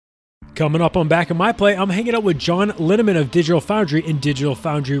Coming up on Back in My Play, I'm hanging out with John Linneman of Digital Foundry and Digital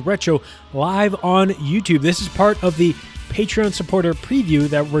Foundry Retro live on YouTube. This is part of the Patreon supporter preview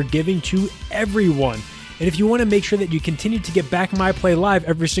that we're giving to everyone. And if you want to make sure that you continue to get Back in My Play live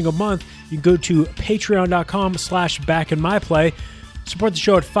every single month, you can go to patreon.com/backinmyplay. Support the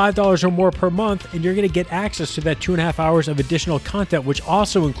show at $5 or more per month, and you're going to get access to that 2.5 hours of additional content, which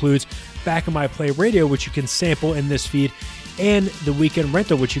also includes Back in My Play Radio, which you can sample in this feed, and the weekend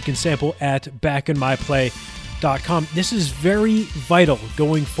rental, which you can sample at backinmyplay.com. This is very vital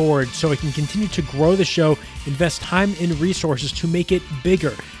going forward so I can continue to grow the show, invest time and resources to make it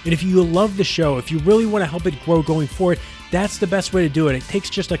bigger. And if you love the show, if you really want to help it grow going forward, that's the best way to do it. It takes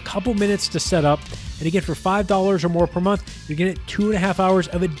just a couple minutes to set up. And again, for $5 or more per month, you're going to get 2.5 hours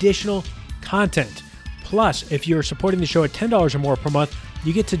of additional content. Plus, if you're supporting the show at $10 or more per month,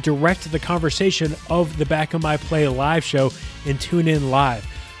 you get to direct the conversation of the Back in My Play live show and tune in live.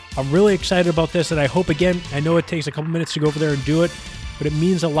 I'm really excited about this, and I hope, again, I know it takes a couple minutes to go over there and do it, but it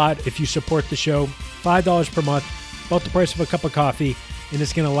means a lot if you support the show. $5 per month, about the price of a cup of coffee, and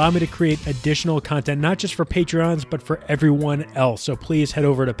it's going to allow me to create additional content, not just for Patreons, but for everyone else. So please head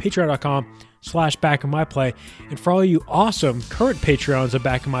over to patreon.com/backinmyplay. And for all you awesome current Patreons of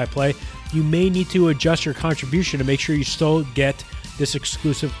Back in My Play, you may need to adjust your contribution to make sure you still get this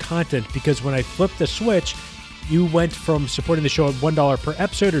exclusive content, because when I flipped the switch, you went from supporting the show at $1 per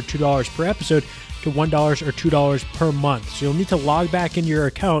episode or $2 per episode to $1 or $2 per month. So you'll need to log back into your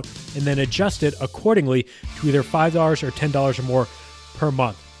account and then adjust it accordingly to either $5 or $10 or more per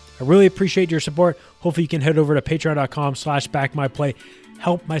month. I really appreciate your support. Hopefully you can head over to patreon.com/backmyplay,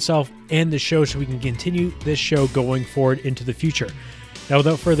 help myself and the show so we can continue this show going forward into the future. Now,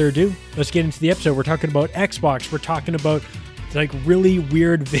 without further ado, let's get into the episode. We're talking about Xbox. We're talking about like really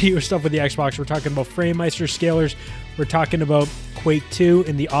weird video stuff with the Xbox. We're talking about FrameMeister scalers. We're talking about Quake II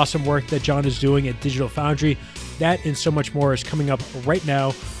and the awesome work that John is doing at Digital Foundry. That and so much more is coming up right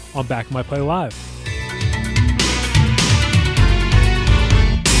now on Back in My Play Live.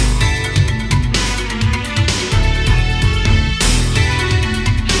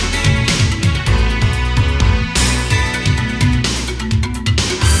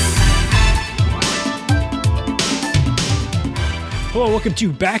 Hello, welcome to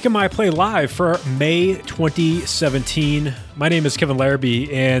Back in My Play Live for May 2017. My name is Kevin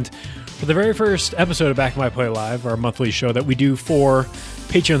Larrabee, and for the very first episode of Back in My Play Live, our monthly show that we do for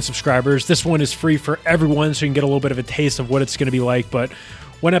Patreon subscribers, this one is free for everyone, so you can get a little bit of a taste of what it's going to be like, but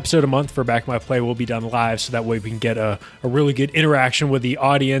one episode a month for Back in My Play will be done live, so that way we can get a really good interaction with the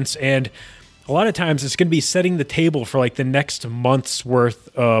audience, and a lot of times it's going to be setting the table for like the next month's worth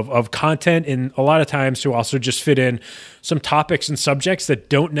of content, and a lot of times to also just fit in some topics and subjects that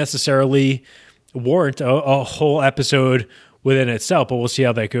don't necessarily warrant a whole episode within itself, but we'll see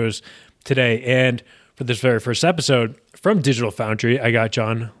how that goes today. And for this very first episode from Digital Foundry, I got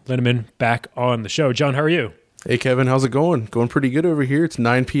John Linneman back on the show. John, how are you? Hey, Kevin, how's it going? Going pretty good over here. It's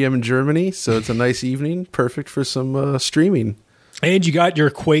 9 p.m. in Germany, so it's a nice evening, perfect for some streaming. And you got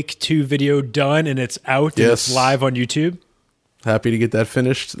your Quake II video done, and it's out, and it's live on YouTube. Happy to get that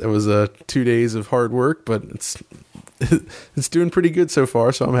finished. That was 2 days of hard work, but it's doing pretty good so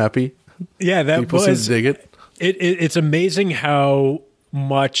far, so I'm happy. Yeah, that people seem to dig it. It's amazing how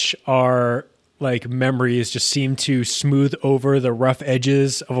much our like memories just seem to smooth over the rough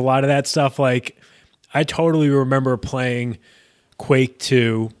edges of a lot of that stuff. Like, I totally remember playing Quake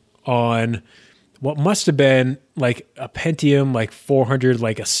II on what must have been like a Pentium, like 400,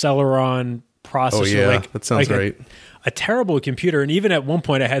 like a Celeron processor. Oh, yeah, like, that sounds right. A terrible computer. And even at one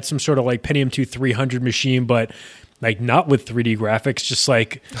point, I had some sort of like Pentium 2 300 machine, but like not with 3D graphics, just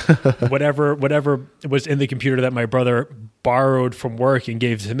like whatever was in the computer that my brother borrowed from work and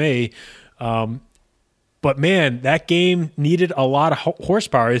gave to me. But man, that game needed a lot of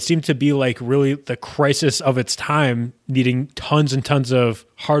horsepower. It seemed to be like really the crisis of its time, needing tons and tons of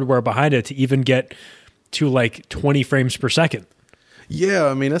hardware behind it to even get to like 20 frames per second. Yeah,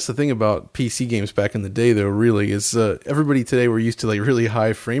 I mean, that's the thing about PC games back in the day, though, really, is everybody today were used to like really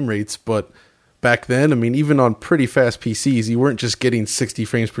high frame rates, but back then, I mean, even on pretty fast PCs, you weren't just getting 60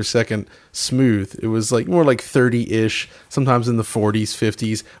 frames per second smooth. It was like more like 30-ish, sometimes in the 40s,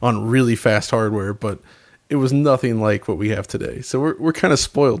 50s on really fast hardware, but it was nothing like what we have today. So we're kind of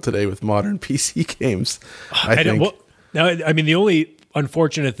spoiled today with modern PC games, I think. Well, now, I mean, the only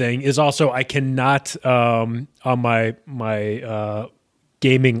unfortunate thing is also I cannot on my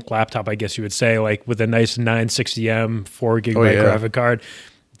gaming laptop, I guess you would say, like with a nice 960M 4 gigabyte graphic card,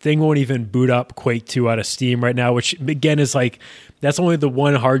 thing won't even boot up Quake 2 out of Steam right now, which again is like, that's only the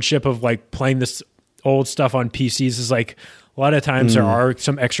one hardship of like playing this old stuff on PCs is like a lot of times there are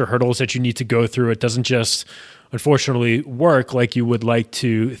some extra hurdles that you need to go through. It doesn't just, unfortunately, work like you would like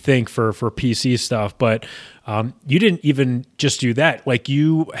to think for PC stuff. But you didn't even just do that. Like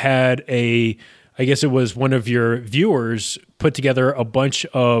you had I guess it was one of your viewers put together a bunch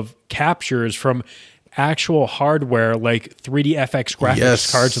of captures from actual hardware, like 3D FX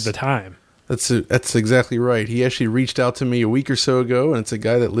graphics cards at the time. That's exactly right. He actually reached out to me a week or so ago, and it's a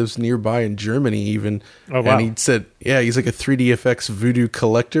guy that lives nearby in Germany even. Oh, wow. And he said, yeah, he's like a 3DFX voodoo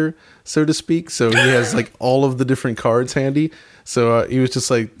collector, so to speak. So he has like all of the different cards handy. So he was just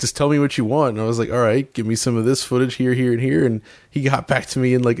like, just tell me what you want. And I was like, all right, give me some of this footage here, here, and here. And he got back to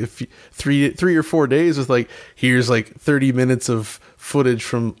me in like three or 4 days with like, here's like 30 minutes of footage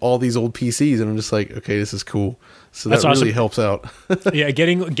from all these old PCs. And I'm just like, okay, this is cool. So that really awesome. Helps out. Yeah,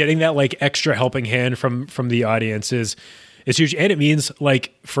 getting that like extra helping hand from the audience is huge. And it means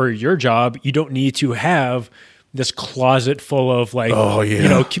like for your job, you don't need to have this closet full of like, you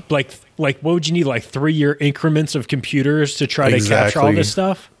know, like what would you need? Like 3-year increments of computers to try to capture all this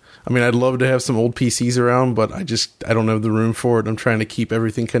stuff? I mean, I'd love to have some old PCs around, but I don't have the room for it. I'm trying to keep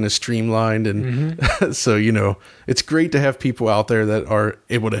everything kind of streamlined. And so, you know, it's great to have people out there that are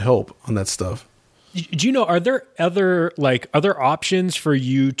able to help on that stuff. Do you know, are there other options for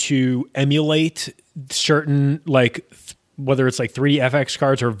you to emulate certain, like, whether it's like 3D FX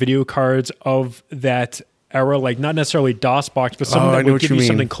cards or video cards of that era, like not necessarily DOS box, but something that would give you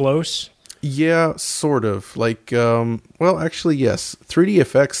something close? Yeah, sort of. Like, well, actually, yes. 3D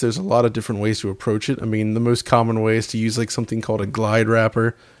FX, there's a lot of different ways to approach it. I mean, the most common way is to use like something called a glide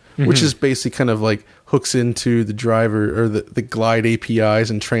wrapper, which is basically kind of like hooks into the driver or the glide APIs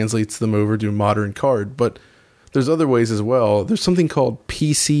and translates them over to a modern card. But there's other ways as well. There's something called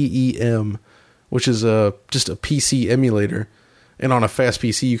PCEM, which is just a PC emulator. And on a fast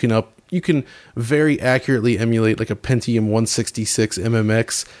PC, you can very accurately emulate like a Pentium 166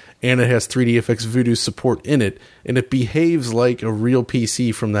 MMX, and it has 3DFX Voodoo support in it, and it behaves like a real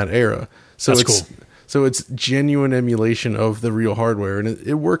PC from that era. So That's it's cool. So it's genuine emulation of the real hardware, and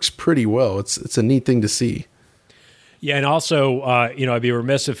it works pretty well. It's a neat thing to see. Yeah, and also, you know, I'd be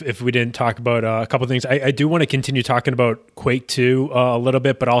remiss if we didn't talk about a couple of things. I do want to continue talking about Quake II a little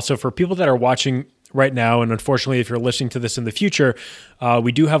bit, but also for people that are watching right now, and unfortunately, if you're listening to this in the future,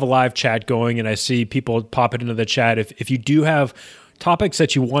 we do have a live chat going, and I see people pop it into the chat. If you do have topics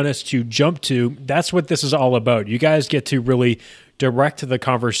that you want us to jump to, that's what this is all about. You guys get to really direct the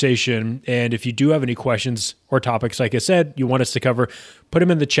conversation, and if you do have any questions or topics, like I said, you want us to cover, put them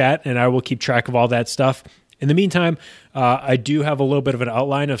in the chat, and I will keep track of all that stuff. In the meantime, I do have a little bit of an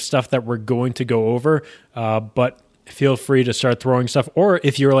outline of stuff that we're going to go over, but feel free to start throwing stuff, or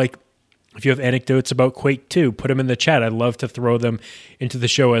if you have anecdotes about Quake 2, put them in the chat. I'd love to throw them into the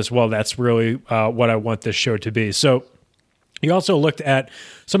show as well. That's really what I want this show to be. So you also looked at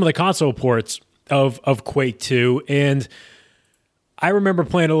some of the console ports of Quake 2, and I remember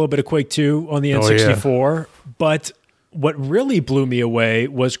playing a little bit of Quake 2 on the N64, but what really blew me away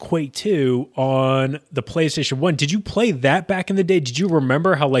was Quake 2 on the PlayStation 1. Did you play that back in the day? Did you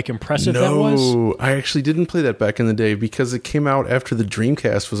remember how like impressive that was? No, I actually didn't play that back in the day because it came out after the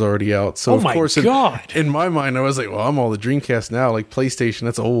Dreamcast was already out. So of course, in my mind, I was like, well, I'm all the Dreamcast now. Like PlayStation,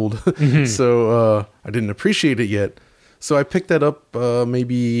 that's old. So I didn't appreciate it yet. So I picked that up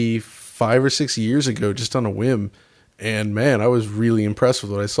maybe 5 or 6 years ago just on a whim. And man, I was really impressed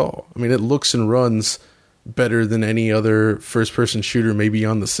with what I saw. I mean, it looks and runs better than any other first-person shooter maybe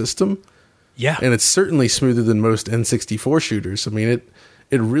on the system. Yeah. And it's certainly smoother than most N64 shooters. I mean,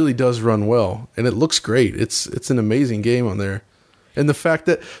 it really does run well, and it looks great. It's an amazing game on there. And the fact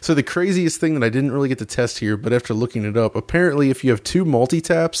that, so the craziest thing that I didn't really get to test here, but after looking it up, apparently if you have 2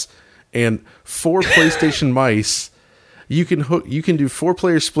 multi-taps and 4 PlayStation mice, you can do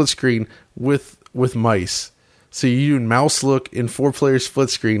 4-player split screen with mice. So you do mouse look in 4-player split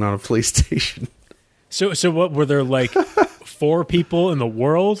screen on a PlayStation. So what were there like 4 people in the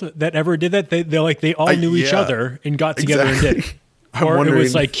world that ever did that? They all knew each other and got together and did it. Or it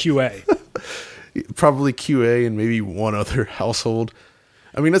was like QA. Probably QA and maybe one other household.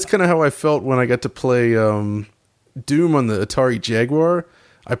 I mean, that's kind of how I felt when I got to play Doom on the Atari Jaguar.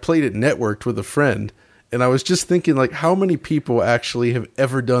 I played it networked with a friend. And I was just thinking, like, how many people actually have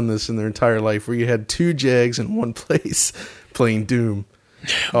ever done this in their entire life where you had 2 Jags in one place playing Doom?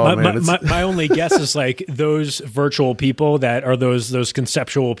 Oh, my only guess is like those virtual people that are those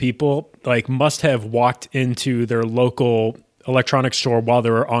conceptual people like must have walked into their local electronics store while they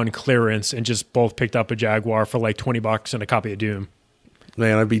were on clearance and just both picked up a Jaguar for like $20 and a copy of Doom.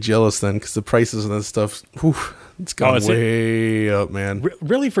 Man, I'd be jealous then because the prices and that stuff, it's gone way up, man.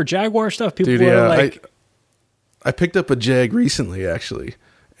 Really, for Jaguar stuff, people were like... I picked up a Jag recently, actually,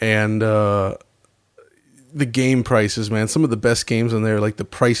 and the game prices, man, some of the best games on there, like the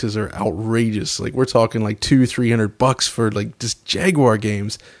prices are outrageous. Like we're talking like $200-$300 for like just Jaguar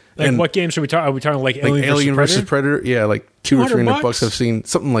games. Like and what games are we talking? Are we talking like Alien versus Predator? Yeah, like $200 or $300 I've seen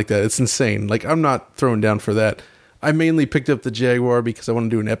something like that. It's insane. Like I'm not throwing down for that. I mainly picked up the Jaguar because I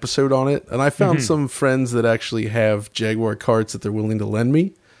want to do an episode on it, and I found some friends that actually have Jaguar carts that they're willing to lend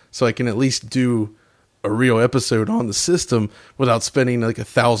me, so I can at least do a real episode on the system without spending like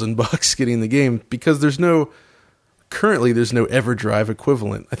 $1,000 getting the game, because there's no EverDrive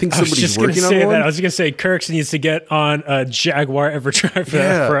equivalent. I think somebody's working on one. I was going to say Kirks needs to get on a Jaguar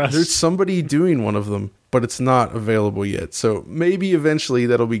EverDrive for us. There's somebody doing one of them, but it's not available yet. So maybe eventually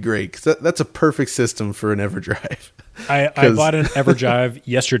that'll be great, because that's a perfect system for an EverDrive. I bought an EverDrive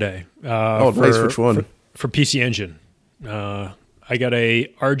yesterday. Nice. Which one? For PC Engine. I got a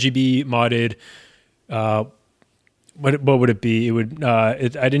RGB modded. What would it be? It would.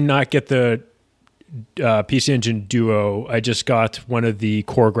 I did not get the PC Engine Duo. I just got one of the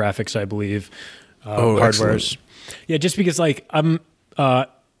core graphics, I believe. Hardwares. Excellent. Yeah, just because like I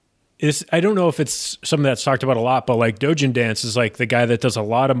don't know if it's something that's talked about a lot, but like Dojin Dance is like the guy that does a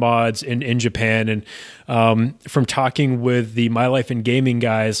lot of mods in Japan. And from talking with the My Life in Gaming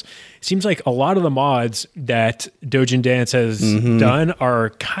guys, it seems like a lot of the mods that Dojin Dance has done are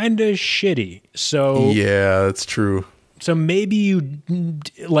kind of shitty. So yeah, that's true. So maybe you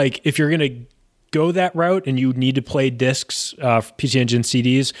like, if you're going to go that route and you need to play discs, PC Engine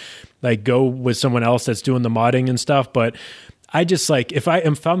CDs, like go with someone else that's doing the modding and stuff. But I just like, if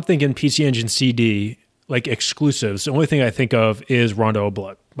I'm thinking PC Engine CD, like exclusives, the only thing I think of is Rondo of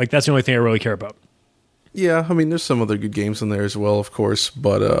Blood. Like that's the only thing I really care about. Yeah, I mean, there's some other good games in there as well, of course,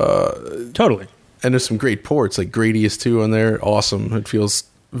 but totally. And there's some great ports, like Gradius 2 on there. Awesome. It feels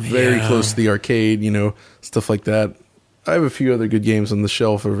very close to the arcade, stuff like that. I have a few other good games on the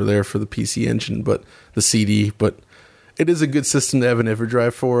shelf over there for the PC Engine, but the CD, but it is a good system to have an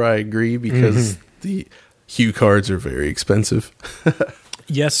EverDrive for, I agree, because the Hue cards are very expensive.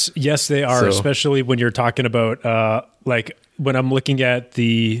 Yes, they are, especially when you're talking about, like, when I'm looking at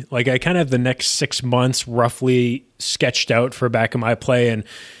I kind of have the next 6 months roughly sketched out for back of my play, and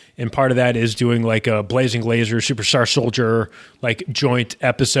part of that is doing like a Blazing Laser, Superstar Soldier, like joint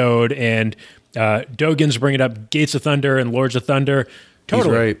episode, and Dogan's bringing up Gates of Thunder and Lords of Thunder. Totally.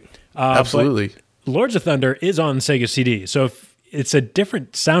 He's right. Absolutely. Lords of Thunder is on Sega CD, so it's a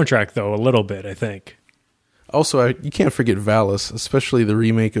different soundtrack, though, a little bit, I think. Also, you can't forget Valis, especially the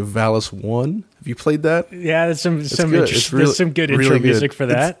remake of Valis 1. Have you played that? Yeah, there's some good intro music for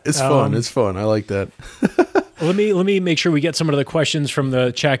that. It's fun. It's fun. I like that. Let me make sure we get some of the questions from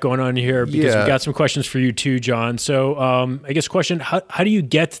the chat going on here, because we got some questions for you too, John. So I guess question, how do you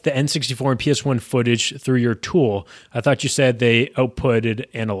get the N64 and PS1 footage through your tool? I thought you said they outputted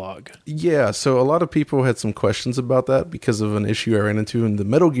analog. Yeah, so a lot of people had some questions about that because of an issue I ran into in the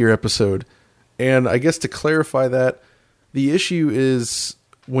Metal Gear episode. And I guess to clarify that, the issue is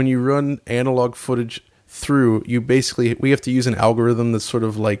when you run analog footage through, we have to use an algorithm that's sort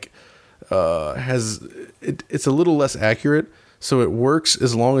of like it's a little less accurate, so it works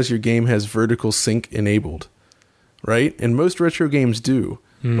as long as your game has vertical sync enabled, right? And most retro games do,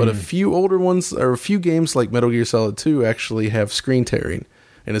 but a few older ones, or a few games like Metal Gear Solid 2 actually have screen tearing.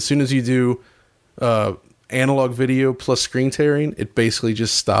 And as soon as you do analog video plus screen tearing, it basically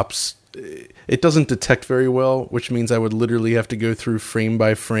just stops. It doesn't detect very well, which means I would literally have to go through frame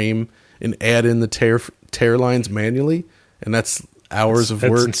by frame and add in the tear lines manually, and that's hours of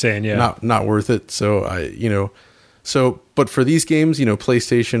work. That's insane, yeah. Not worth it. So but for these games,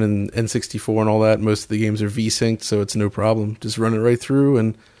 PlayStation and N64 and all that, most of the games are V-synced, so it's no problem. Just run it right through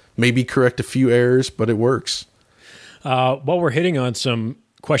and maybe correct a few errors, but it works. While we're hitting on some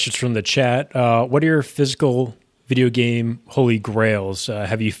questions from the chat, what are your physical video game holy grails?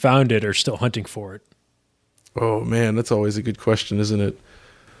 Have you found it or still hunting for it? Oh man, that's always a good question, isn't it?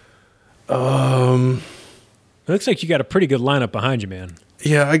 It looks like you got a pretty good lineup behind you, man.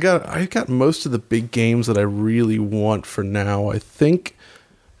 Yeah, I got most of the big games that I really want for now. I think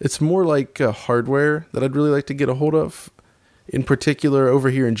it's more like hardware that I'd really like to get a hold of. In particular, over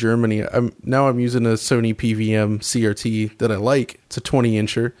here in Germany, I'm using a Sony PVM CRT that I like. It's a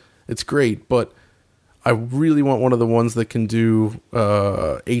 20-incher. It's great, but I really want one of the ones that can do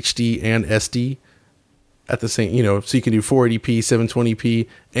HD and SD at the same, so you can do 480p, 720p,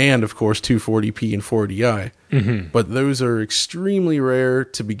 and of course 240p and 480i. But those are extremely rare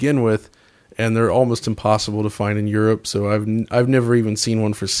to begin with, and they're almost impossible to find in Europe. So I've never even seen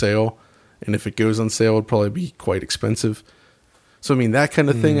one for sale, and if it goes on sale, it'd probably be quite expensive. So I mean, that kind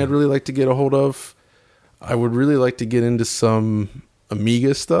of thing I'd really like to get a hold of. I would really like to get into some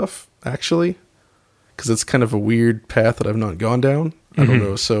Amiga stuff, actually, because it's kind of a weird path that I've not gone down. I don't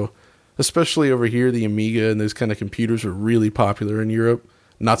know. So, especially over here, the Amiga and those kind of computers are really popular in Europe.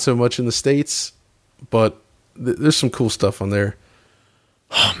 Not so much in the States, but there's some cool stuff on there.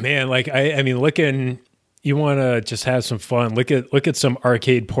 Oh man, like I mean, you want to just have some fun. Look at some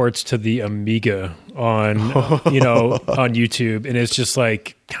arcade ports to the Amiga on on YouTube, and it's just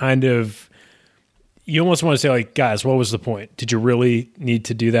like kind of, you almost want to say like, guys, what was the point? Did you really need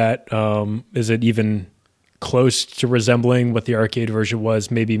to do that? Is it even close to resembling what the arcade version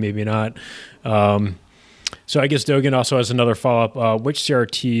was? Maybe not. So I guess Dogan also has another follow-up. Which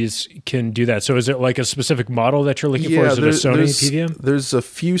CRTs can do that? So is it like a specific model that you're looking for? Is it a Sony PVM? There's a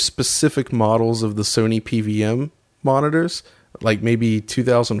few specific models of the Sony PVM monitors, like maybe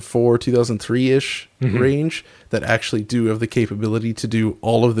 2004, 2003-ish range, that actually do have the capability to do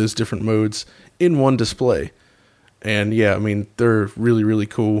all of those different modes in one display. And yeah, I mean, they're really, really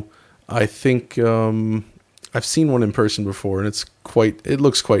cool. I think I've seen one in person before, and it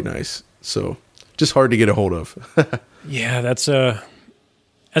looks quite nice. So just hard to get a hold of. Yeah, that's a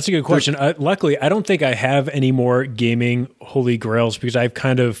good question. Luckily, I don't think I have any more gaming holy grails, because I've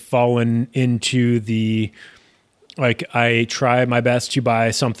kind of fallen into the, like, I try my best to buy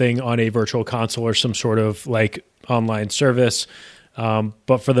something on a virtual console or some sort of like online service.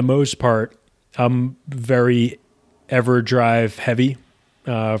 But for the most part, I'm very EverDrive heavy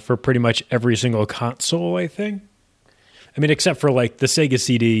for pretty much every single console, I think. I mean, except for like the Sega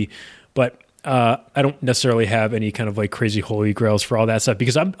CD, but I don't necessarily have any kind of like crazy holy grails for all that stuff,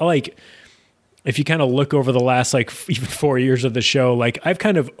 because I'm like, if you kind of look over the last like even 4 years of the show, like I've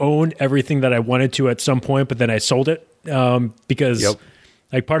kind of owned everything that I wanted to at some point, but then I sold it because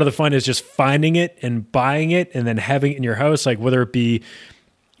like part of the fun is just finding it and buying it and then having it in your house, like whether it be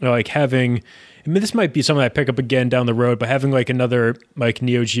like having, I mean, this might be something I pick up again down the road, but having like another like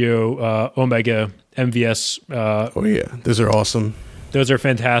Neo Geo Omega MVS. Oh yeah, those are awesome. Those are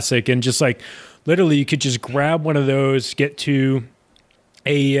fantastic. And just like literally you could just grab one of those, get to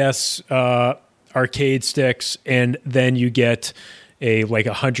AES arcade sticks, and then you get a like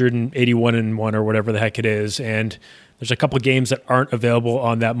 181 in one or whatever the heck it is. And there's a couple of games that aren't available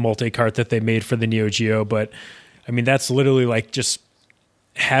on that multi-cart that they made for the Neo Geo. But I mean, that's literally like just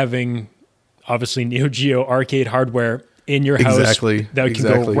having obviously Neo Geo arcade hardware in your house that can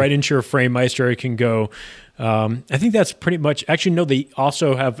go right into your FrameMeister. It can go, I think that's pretty much, actually, no, they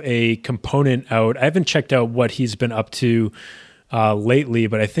also have a component out. I haven't checked out what he's been up to lately,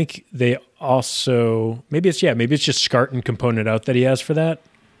 but I think they also, maybe it's just SCART and component out that he has for that.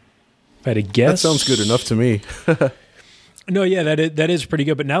 If I had to guess. That sounds good enough to me. No, yeah, that is pretty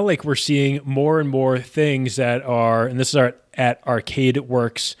good. But now like we're seeing more and more things that are, and this is at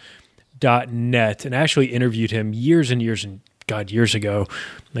arcadeworks.net, and I actually interviewed him years ago.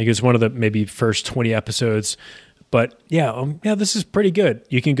 Like it was one of the maybe first 20 episodes. But yeah, this is pretty good.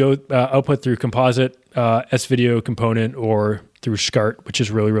 You can go output through composite, S-Video component, or through SCART, which is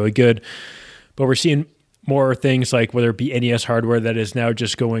really, really good. But we're seeing more things like whether it be NES hardware that is now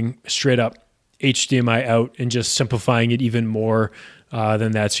just going straight up HDMI out and just simplifying it even more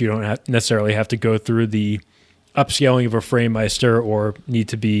than that, so you don't necessarily have to go through the upscaling of a FrameMeister or need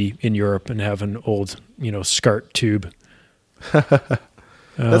to be in Europe and have an old, SCART tube. That's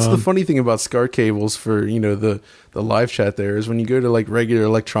the funny thing about SCART cables for, the live chat there is when you go to like regular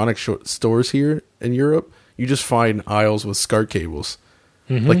electronic stores here in Europe, you just find aisles with SCART cables.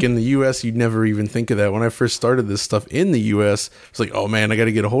 Mm-hmm. Like in the US, you'd never even think of that. When I first started this stuff in the US, it's like, oh man, I got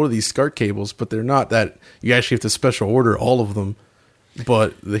to get a hold of these SCART cables, but they're not that. You actually have to special order all of them.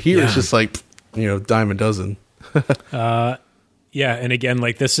 But here it's just like, dime a dozen. Yeah, and again,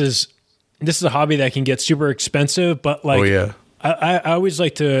 like this is a hobby that can get super expensive, but like, I always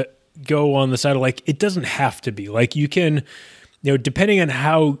like to go on the side of like, it doesn't have to be. Like you can, depending on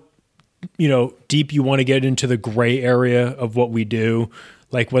how, deep you want to get into the gray area of what we do,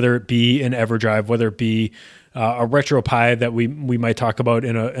 like whether it be an EverDrive, whether it be a RetroPie that we might talk about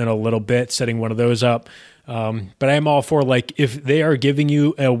in a little bit, setting one of those up. But I am all for like, if they are giving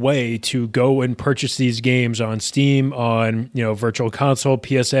you a way to go and purchase these games on Steam, on, Virtual Console,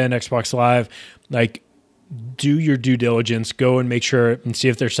 PSN, Xbox Live, like do your due diligence, go and make sure and see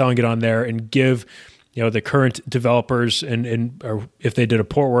if they're selling it on there, and give, the current developers and or if they did a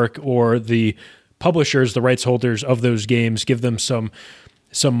port work, or the publishers, the rights holders of those games, give them some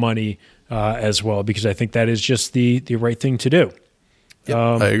money as well, because I think that is just the right thing to do. Yep,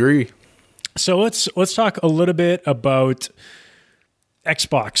 I agree. So let's talk a little bit about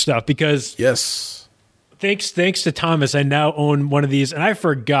Xbox stuff, because thanks to Thomas, I now own one of these, and I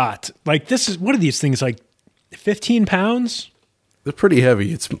forgot. Like, this is one of these things like 15 pounds. They're pretty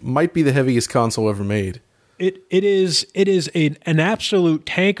heavy. It might be the heaviest console ever made. It is an absolute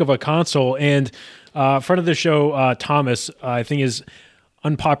tank of a console. And friend of the show, Thomas, I think his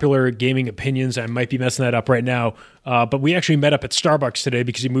unpopular gaming opinions, I might be messing that up right now, but we actually met up at Starbucks today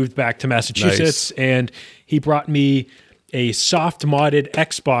because he moved back to Massachusetts. Nice. And he brought me a soft modded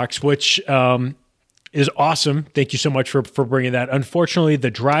Xbox, which is awesome. Thank you so much for bringing that. Unfortunately, the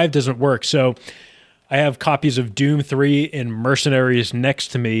drive doesn't work. So I have copies of Doom 3 and Mercenaries next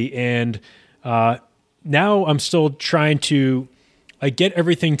to me, and now I'm still trying to get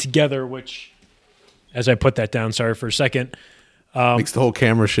everything together, which, as I put that down, sorry for a second, makes the whole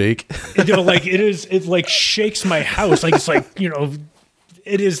camera shake. It like shakes my house. Like, it's like,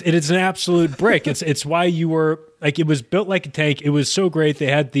 it is an absolute brick. It's why you were like, it was built like a tank. It was so great.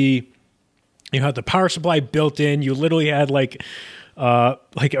 They had the power supply built in. You literally had like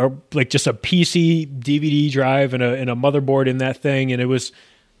just a PC DVD drive and a motherboard in that thing. And it was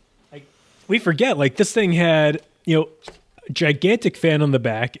like, we forget, like, this thing had, a gigantic fan on the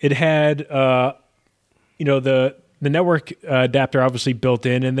back. It had, the network adapter obviously built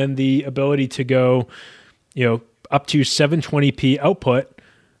in, and then the ability to go, up to 720p output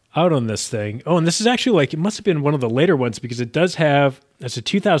out on this thing. Oh, and this is actually like, it must have been one of the later ones because it does have, it's a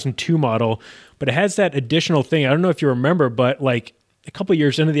 2002 model, but it has that additional thing. I don't know if you remember, but like a couple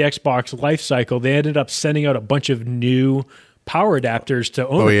years into the Xbox life cycle, they ended up sending out a bunch of new power adapters to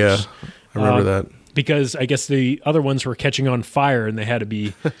owners. Oh yeah, I remember that. Because I guess the other ones were catching on fire and they had to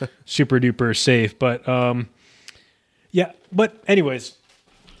be super duper safe. But yeah, but anyways,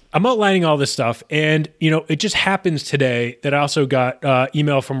 I'm outlining all this stuff, and it just happens today that I also got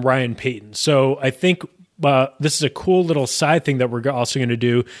email from Ryan Payton. So I think this is a cool little side thing that we're also going to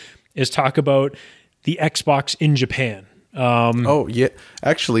do, is talk about the Xbox in Japan. Oh yeah,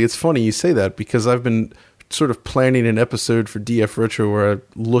 actually, it's funny you say that because I've been sort of planning an episode for DF Retro where I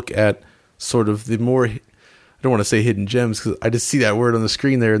look at sort of the more, I don't want to say hidden gems because I just see that word on the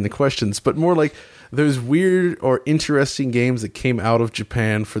screen there in the questions, but more like those weird or interesting games that came out of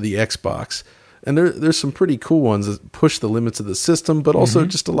Japan for the Xbox. And there's some pretty cool ones that push the limits of the system, but also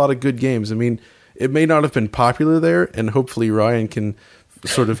just a lot of good games. I mean, it may not have been popular there, and hopefully Ryan can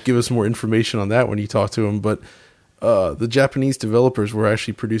sort of give us more information on that when you talk to him, but the Japanese developers were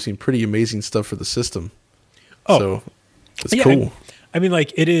actually producing pretty amazing stuff for the system. Oh, so it's cool. I mean,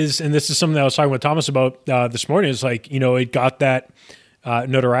 like, it is, and this is something that I was talking with Thomas about this morning, is like, it got that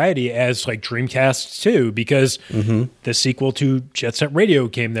notoriety as like Dreamcast 2 because the sequel to Jet Set Radio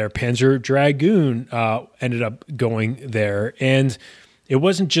came there. Panzer Dragoon ended up going there. And it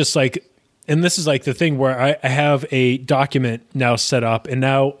wasn't just like, and this is like the thing where I have a document now set up, and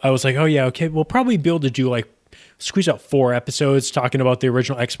now I was like, oh yeah, okay, we'll probably be able to do like, squeeze out 4 episodes talking about the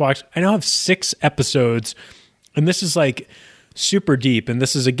original Xbox. I now have 6 episodes, and this is like super deep. And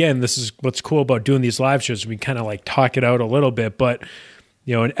this is what's cool about doing these live shows. We kind of like talk it out a little bit, but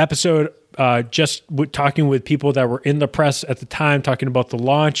an episode just talking with people that were in the press at the time, talking about the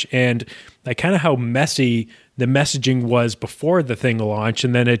launch and like kind of how messy the messaging was before the thing launched.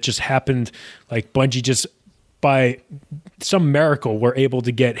 And then it just happened, like Bungie just by some miracle were able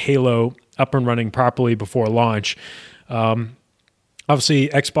to get Halo up and running properly before launch. Obviously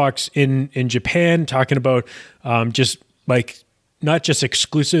Xbox in Japan, talking about just like not just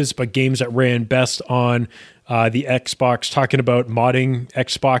exclusives, but games that ran best on the Xbox, talking about modding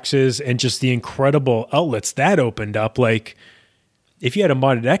Xboxes and just the incredible outlets that opened up. Like, if you had a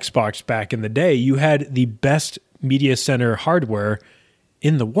modded Xbox back in the day, you had the best media center hardware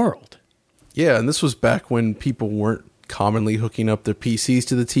in the world. Yeah, and this was back when people weren't commonly hooking up their PCs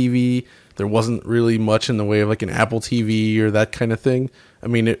to the TV. There wasn't really much in the way of like an Apple TV or that kind of thing. I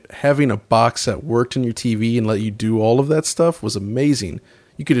mean, having a box that worked in your TV and let you do all of that stuff was amazing.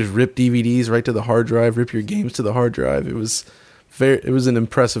 You could just rip DVDs right to the hard drive, rip your games to the hard drive. It was an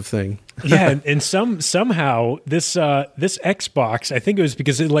impressive thing. Yeah, and somehow this Xbox, I think it was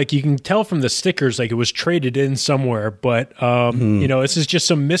because you can tell from the stickers, like it was traded in somewhere, but this is just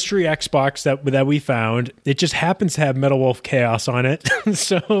some mystery Xbox that we found. It just happens to have Metal Wolf Chaos on it.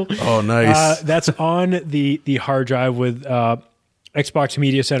 So oh, nice. That's on the hard drive with Xbox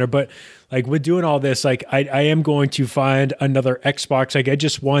Media Center. But like with doing all this, like I am going to find another Xbox. Like I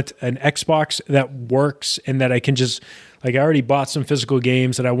just want an Xbox that works and that I can just, like, I already bought some physical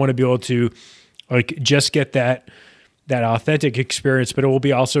games that I want to be able to like just get that authentic experience, but it will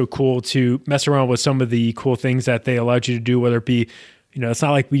be also cool to mess around with some of the cool things that they allowed you to do, whether it be, it's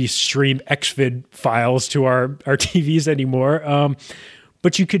not like we stream XVID files to our TVs anymore.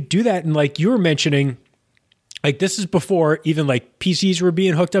 But you could do that. And like you were mentioning, Like this is before even like PCs were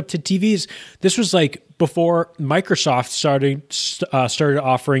being hooked up to TVs. This was like before Microsoft started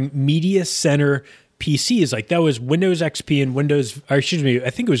offering media center PCs. Like that was Windows XP and I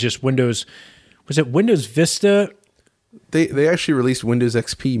think it was just Windows. Was it Windows Vista? They actually released Windows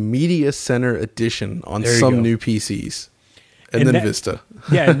XP Media Center Edition on some new PCs. And then Vista.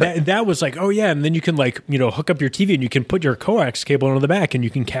 Yeah, and that was like, oh yeah, and then you can like, hook up your TV and you can put your coax cable on the back and you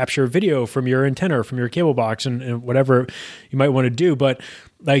can capture video from your antenna or from your cable box and whatever you might want to do. But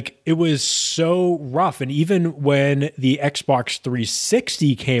like it was so rough. And even when the Xbox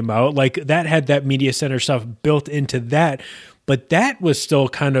 360 came out, like that had that media center stuff built into that. But that was still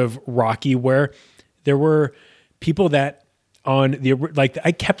kind of rocky where there were people that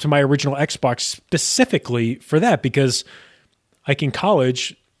I kept my original Xbox specifically for that because like in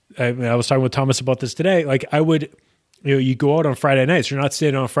college, I was talking with Thomas about this today. Like I would, you go out on Friday nights. You're not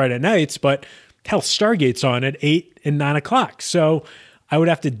staying on Friday nights, but hell, Stargate's on at 8 and 9 o'clock. So I would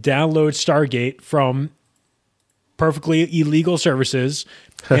have to download Stargate from perfectly illegal services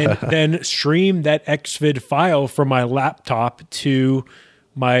and then stream that XVID file from my laptop to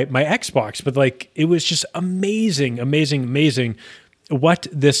my Xbox. But like it was just amazing what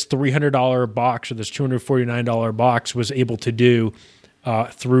this $300 box or this $249 box was able to do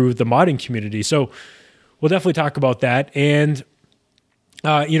through the modding community. So we'll definitely talk about that. And,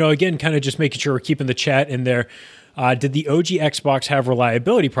 again, kind of just making sure we're keeping the chat in there. Did the OG Xbox have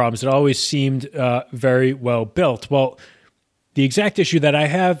reliability problems? It always seemed very well built. Well, the exact issue that I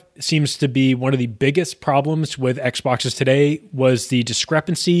have seems to be one of the biggest problems with Xboxes today was the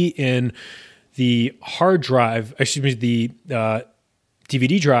discrepancy in the hard drive, the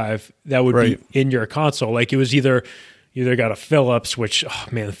DVD drive that would be in your console. Like it was either got a Philips, which, oh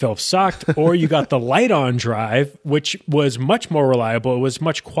man, the Philips sucked, or you got the light-on drive, which was much more reliable. It was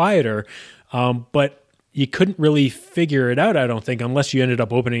much quieter, but you couldn't really figure it out, I don't think, unless you ended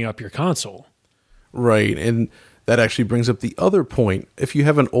up opening up your console. Right, and that actually brings up the other point. If you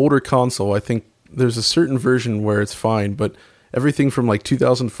have an older console, I think there's a certain version where it's fine, but everything from like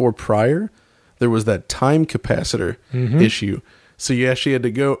 2004 prior, there was that time capacitor issue. So you actually had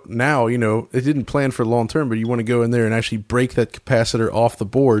to go now, it didn't plan for long term, but you want to go in there and actually break that capacitor off the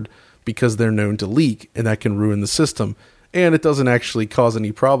board because they're known to leak and that can ruin the system. And it doesn't actually cause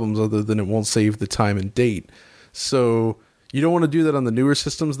any problems other than it won't save the time and date. So you don't want to do that on the newer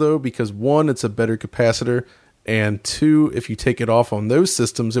systems though, because one, it's a better capacitor, and two, if you take it off on those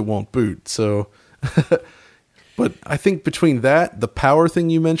systems, it won't boot. So, but I think between that, the power thing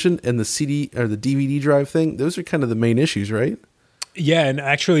you mentioned, and the CD or the DVD drive thing, those are kind of the main issues, right? Yeah, and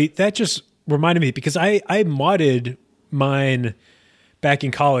actually that just reminded me because I modded mine back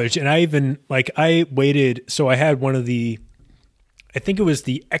in college, and I waited, so I had one of I think it was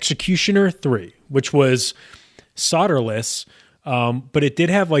the Executioner 3, which was solderless, but it did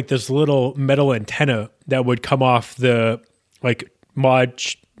have like this little metal antenna that would come off the like mod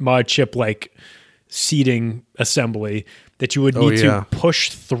chip like seating assembly that you would need to push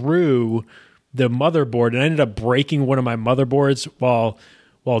through the motherboard, and I ended up breaking one of my motherboards while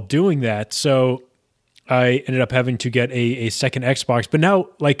doing that. So I ended up having to get a second Xbox. But now,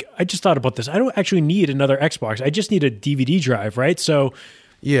 like, I just thought about this. I don't actually need another Xbox. I just need a DVD drive, right? So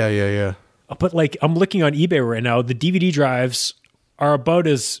yeah. But like, I'm looking on eBay right now. The DVD drives are about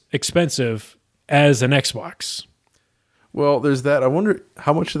as expensive as an Xbox. Well, there's that. I wonder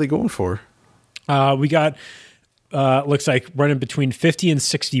how much are they going for? We got. Looks like running between $50 and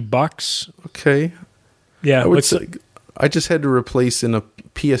 $60. Okay. Yeah. I just had to replace in a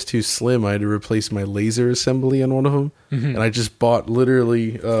PS2 Slim. I had to replace my laser assembly on one of them, and I just bought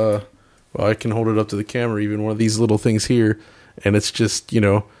literally. Well, I can hold it up to the camera. Even one of these little things here, and it's just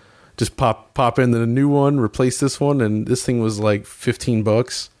just pop in the new one, replace this one, and this thing was like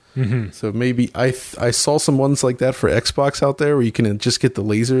 $15. So maybe I saw some ones like that for Xbox out there where you can just get the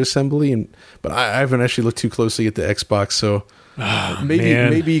laser assembly, but I haven't actually looked too closely at the Xbox, so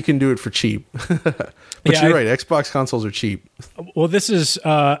maybe you can do it for cheap. But you're right, Xbox consoles are cheap. Well, this is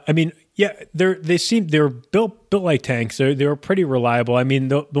they're built like tanks. They were pretty reliable. I mean,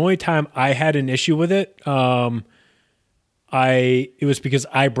 the only time I had an issue with it, it was because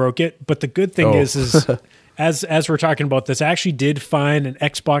I broke it. But the good thing is as we're talking about this, I actually did find an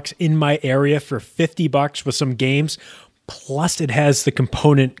Xbox in my area for $50 with some games. Plus, it has the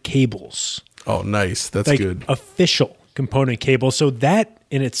component cables. Oh, nice. That's like good. Official component cable. So that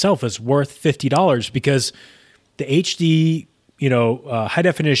in itself is worth $50 because the HD, high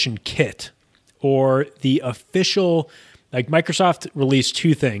definition kit or the official, like Microsoft released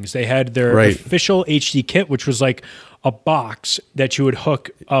two things. They had their official HD kit, which was like a box that you would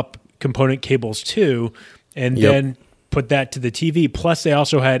hook up component cables to. and then put that to the TV. Plus, they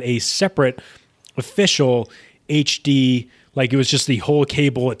also had a separate official HD, like it was just the whole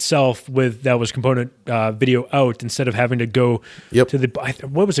cable itself with that was component video out instead of having to go to the,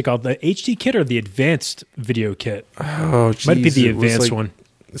 what was it called? The HD kit or the advanced video kit? Oh, geez. Might be the advanced one.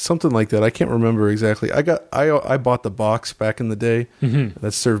 Something like that. I can't remember exactly. I bought the box back in the day.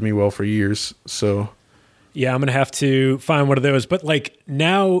 That served me well for years. So yeah, I'm going to have to find one of those. But like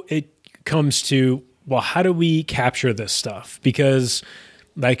now it comes to, well, how do we capture this stuff? Because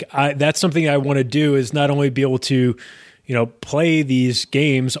like that's something I want to do is not only be able to, play these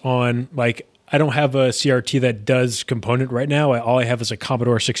games on, like, I don't have a CRT that does component right now. All I have is a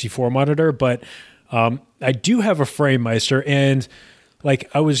Commodore 64 monitor, but I do have a FrameMeister, and like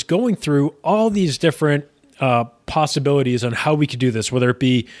I was going through all these different possibilities on how we could do this, whether it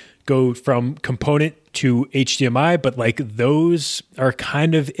be go from component to HDMI, but like those are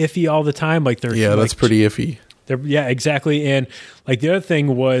kind of iffy all the time. Like that's pretty iffy. Yeah, exactly. And like the other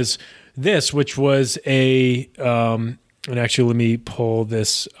thing was this, which was a, and actually let me pull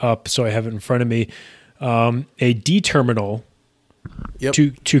this up so I have it in front of me, a D terminal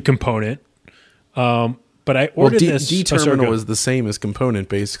to component. But I ordered this. D terminal is the same as component,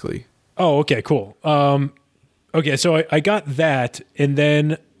 basically. Oh, okay, cool. Okay, so I got that, and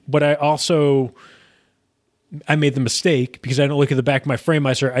then but I made the mistake because I didn't look at the back of my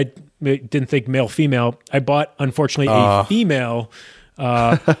FrameMeister. I didn't think male female. I bought unfortunately a female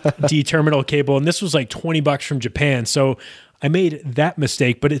D terminal cable, and this was like $20 from Japan. So I made that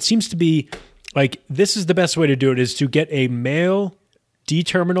mistake, but it seems to be like this is the best way to do it is to get a male D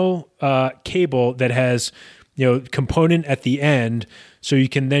terminal cable that has component at the end, so you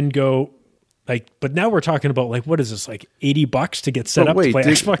can then go like. But now we're talking about like what is this, like $80 to get set up to play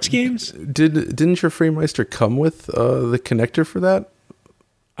Xbox games? Didn't your FrameMeister come with the connector for that?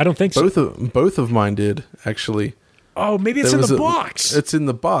 I don't think so. Both of mine did, actually. Oh, maybe it's in the box. It's in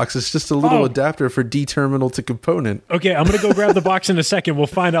the box. It's just a little adapter for D terminal to component. Okay, I'm going to go grab the box in a second. We'll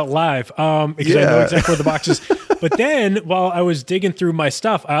find out live because I know exactly where the box is. But then while I was digging through my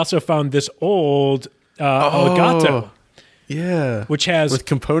stuff, I also found this old Elgato. Yeah. Which has... with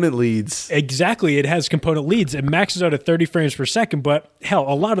component leads. Exactly. It has component leads. It maxes out at 30 frames per second, but hell,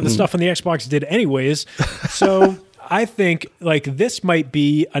 a lot of the stuff on the Xbox did anyways. So I think like this might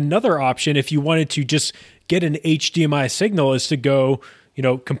be another option if you wanted to just get an HDMI signal is to go,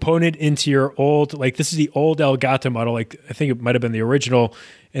 component into your old, like this is the old Elgato model. Like I think it might've been the original,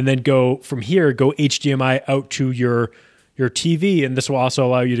 and then go from here, go HDMI out to your TV. And this will also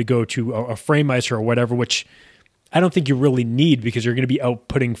allow you to go to a FrameMeister or whatever, which I don't think you really need because you're going to be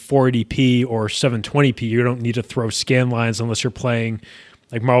outputting 480p or 720p. You don't need to throw scan lines unless you're playing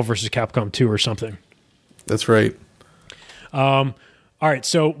like Marvel vs. Capcom 2 or something. That's right. All right,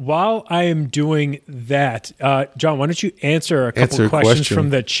 so while I am doing that, John, why don't you answer a couple questions from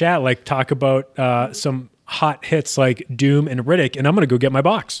the chat, like talk about some hot hits like Doom and Riddick, and I'm going to go get my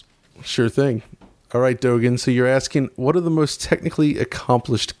box. Sure thing. All right, Dogan, so you're asking, what are the most technically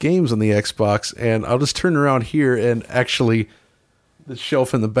accomplished games on the Xbox? And I'll just turn around here, and actually, the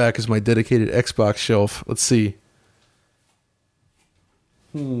shelf in the back is my dedicated Xbox shelf. Let's see.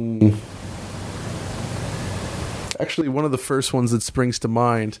 Actually, one of the first ones that springs to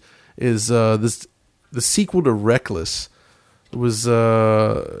mind is the sequel to Reckless. It was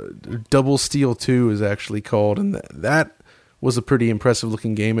Double Steel 2 is actually called, and that was a pretty impressive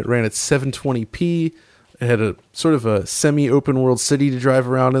looking game. It ran at 720p. It had a sort of a semi-open world city to drive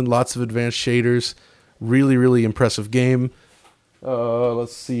around in, lots of advanced shaders. Really, really impressive game.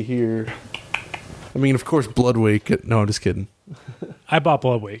 Let's see here. I mean, of course, Bloodwake. No, I'm just kidding. I bought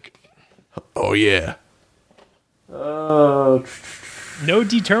Bloodwake. Oh, yeah. No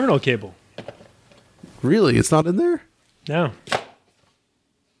D terminal cable. Really? It's not in there? No.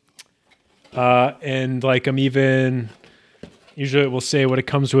 And like I'm even usually it will say what it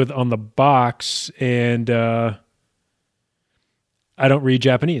comes with on the box, and I don't read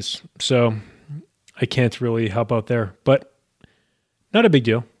Japanese, so I can't really help out there. But not a big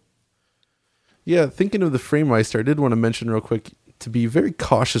deal. Yeah, thinking of the FrameMeister, I did want to mention real quick to be very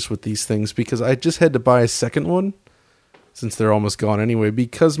cautious with these things because I just had to buy a second one since they're almost gone anyway,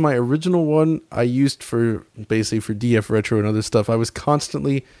 because my original one I used for basically for DF Retro and other stuff. I was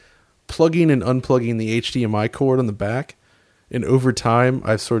constantly plugging and unplugging the HDMI cord on the back, and over time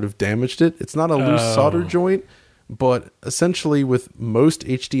I've sort of damaged it. It's not a loose solder joint, but essentially with most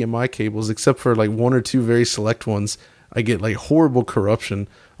HDMI cables, except for like one or two very select ones, I get like horrible corruption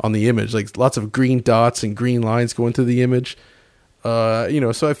on the image, like lots of green dots and green lines going through the image.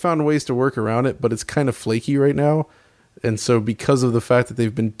 So I found ways to work around it, but it's kind of flaky right now. And so because of the fact that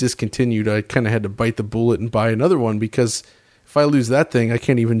they've been discontinued, I kind of had to bite the bullet and buy another one, because if I lose that thing, I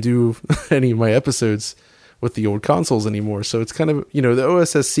can't even do any of my episodes with the old consoles anymore. So it's kind of, the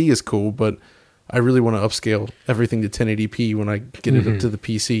OSSC is cool, but I really want to upscale everything to 1080p when I get it up to the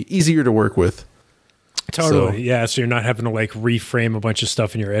PC. Easier to work with. Totally. Yeah. So you're not having to like reframe a bunch of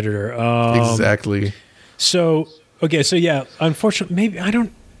stuff in your editor. Exactly. So, okay. So yeah, unfortunately, maybe I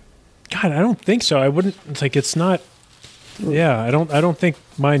don't think so. I wouldn't, it's like, it's not, yeah, I don't think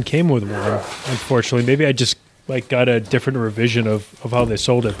mine came with one, unfortunately. Maybe I just like got a different revision of how they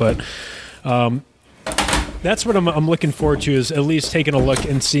sold it. But, that's what I'm looking forward to, is at least taking a look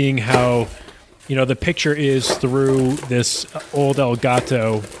and seeing how, the picture is through this old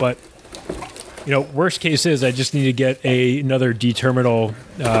Elgato, but worst case is I just need to get another D terminal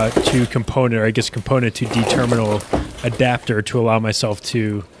to component, or I guess component to D terminal adapter to allow myself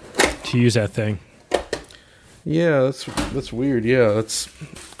to use that thing. Yeah, that's weird. Yeah, that's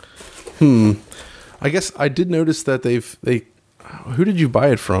I guess I did notice that who did you buy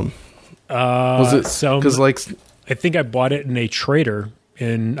it from? Was it because I think I bought it in a trader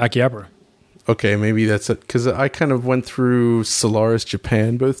in Akihabara. Okay, maybe that's it. Because I kind of went through Solaris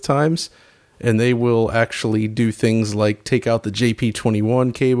Japan both times, and they will actually do things like take out the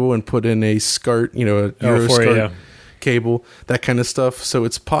JP21 cable and put in a SCART, a Euro SCART cable, that kind of stuff. So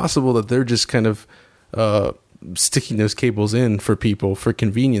it's possible that they're just kind of sticking those cables in for people for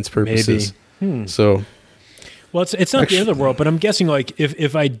convenience purposes. So, well, it's not the end of the world, but I'm guessing like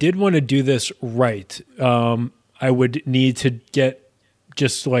if I did want to do this right, I would need to get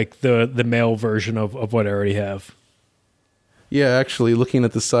just like the male version of what I already have. Yeah, actually, looking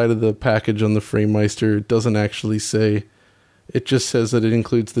at the side of the package on the FrameMeister, it doesn't actually say. It just says that it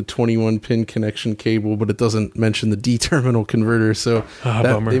includes the 21-pin connection cable, but it doesn't mention the D-terminal converter. So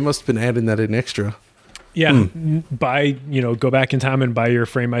they must have been adding that in extra. Yeah, go back in time and buy your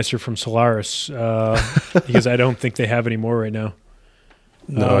FrameMeister from Solaris, because I don't think they have any more right now.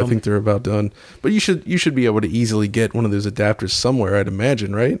 No, I think they're about done. But you should be able to easily get one of those adapters somewhere, I'd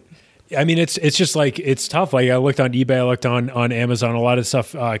imagine, right? I mean, it's just like, it's tough. Like I looked on eBay, I looked on Amazon. A lot of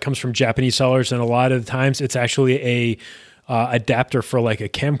stuff comes from Japanese sellers, and a lot of the times it's actually a adapter for like a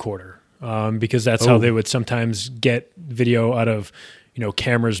camcorder, because that's how they would sometimes get video out of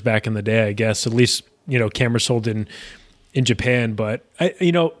cameras back in the day. I guess at least cameras sold in Japan. But at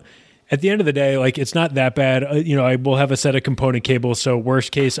the end of the day, like it's not that bad. I will have a set of component cables. So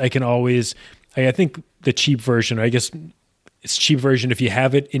worst case, I can always. I think the cheap version, I guess. It's cheap version if you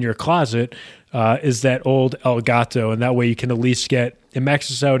have it in your closet, is that old Elgato, and that way you can at least it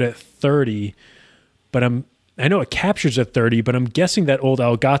maxes out at 30, but I know it captures at 30, but I'm guessing that old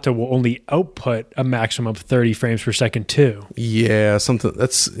Elgato will only output a maximum of 30 frames per second too. Yeah, something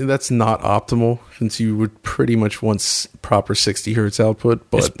that's not optimal, since you would pretty much want proper 60 hertz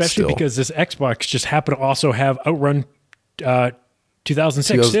output, but especially because this Xbox just happened to also have Outrun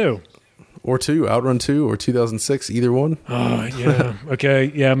 2006 too. Or Outrun 2 or 2006, either one. Oh, yeah.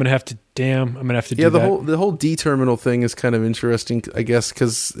 Okay. Yeah, I'm going to have to do that. Yeah, the whole D-terminal thing is kind of interesting, I guess,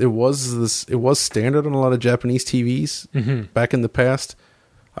 because it was standard on a lot of Japanese TVs back in the past.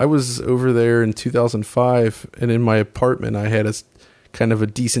 I was over there in 2005, and in my apartment, I had a kind of a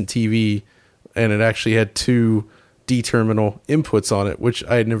decent TV, and it actually had 2 D-terminal inputs on it, which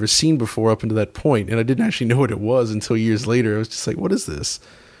I had never seen before up until that point, and I didn't actually know what it was until years later. I was just like, what is this?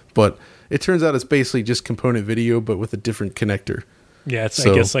 But it turns out it's basically just component video, but with a different connector. Yeah,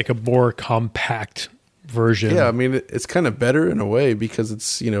 I guess like a more compact version. Yeah, I mean, it's kind of better in a way because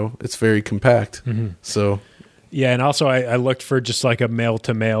it's, it's very compact. So, yeah, and also I looked for just like a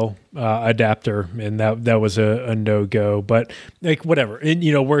male-to-male adapter, and that was a no-go. But like whatever,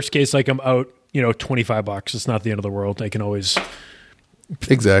 and worst case, like I'm out, $25. It's not the end of the world. I can always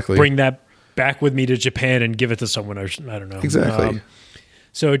bring that back with me to Japan and give it to someone. I don't know. Exactly.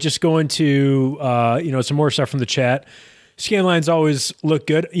 So just going to, some more stuff from the chat. Scan lines always look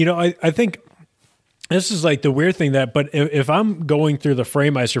good. I think this is like the weird thing but if I'm going through the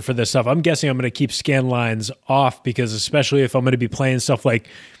FrameMeister for this stuff, I'm guessing I'm going to keep scan lines off, because especially if I'm going to be playing stuff like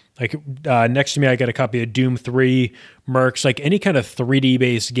next to me, I got a copy of Doom 3, Mercs, like any kind of 3D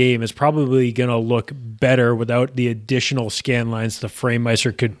based game is probably going to look better without the additional scan lines the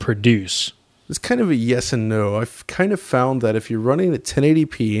FrameMeister could produce. It's kind of a yes and no. I've kind of found that if you're running at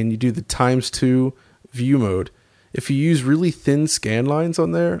 1080p and you do the ×2 view mode, if you use really thin scan lines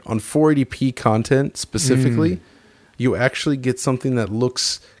on there, on 480p content specifically, you actually get something that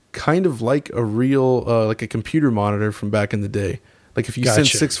looks kind of like a real, like a computer monitor from back in the day. Like if you send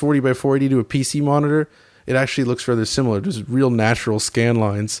 640 by 480 to a PC monitor, it actually looks rather similar. There's real natural scan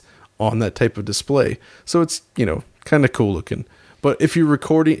lines on that type of display. So it's, kind of cool looking. But if you're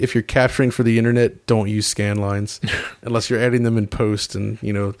capturing for the internet, don't use scan lines unless you're adding them in post. And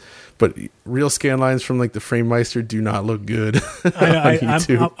but real scan lines from like the FrameMeister do not look good.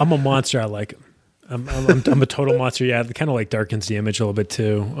 I'm a monster. I like them. I'm a total monster. Yeah, it kind of like darkens the image a little bit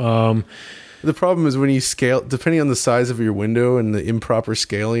too. The problem is when you scale, depending on the size of your window and the improper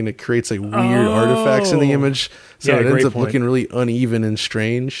scaling, it creates like weird artifacts in the image. So it ends up looking really uneven and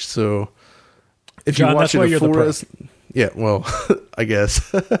strange. So if John, you watch it at full res, yeah, well, I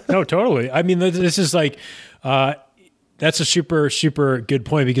guess. No, totally. I mean, this is like, that's a super, super good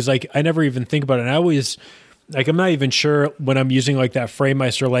point because like I never even think about it. And I always, like, I'm not even sure when I'm using like that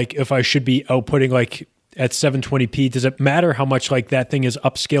FrameMeister, like if I should be outputting like at 720p. Does it matter how much like that thing is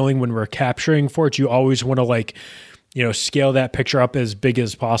upscaling when we're capturing for it? You always want to like, scale that picture up as big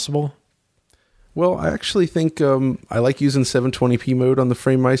as possible. Well, I actually think I like using 720p mode on the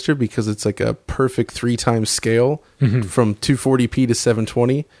FrameMeister because it's like a perfect 3x scale from 240p to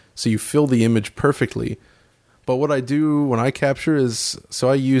 720. So you fill the image perfectly. But what I do when I capture is, so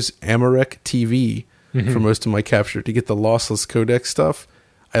I use Amarek TV for most of my capture to get the lossless codec stuff.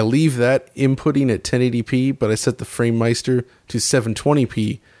 I leave that inputting at 1080p, but I set the FrameMeister to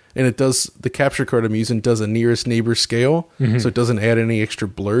 720p. And it does, the capture card I'm using does a nearest neighbor scale. So it doesn't add any extra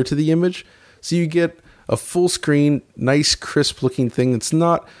blur to the image. So you get a full screen, nice, crisp looking thing. It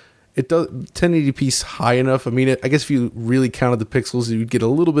does 1080p's high enough. I mean, I guess if you really counted the pixels, you'd get a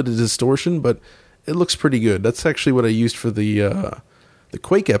little bit of distortion, but it looks pretty good. That's actually what I used for the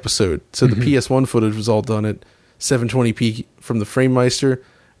Quake episode. So the PS1 footage was all done at 720p from the FrameMeister,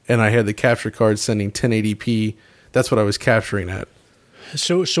 and I had the capture card sending 1080p. That's what I was capturing at.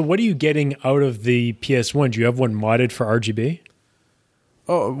 So what are you getting out of the PS1? Do you have one modded for RGB?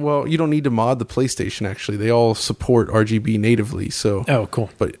 Oh, well, you don't need to mod the PlayStation, actually. They all support RGB natively. So, oh, cool.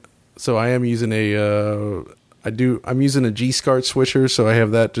 But so I am using I'm using a G-SCART switcher, so I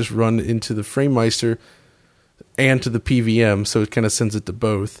have that just run into the FrameMeister and to the PVM, so it kind of sends it to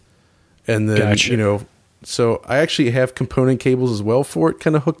both. And then, gotcha. So I actually have component cables as well for it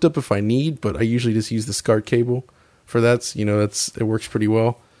kind of hooked up if I need, but I usually just use the SCART cable for that. It works pretty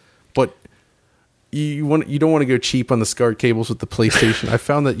well. But you don't want to go cheap on the SCART cables with the PlayStation. I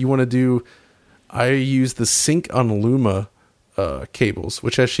found that I use the Sync on Luma cables,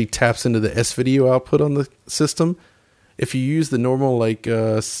 which actually taps into the S-Video output on the system. If you use the normal, I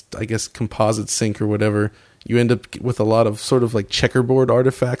guess composite sync or whatever, you end up with a lot of sort of like checkerboard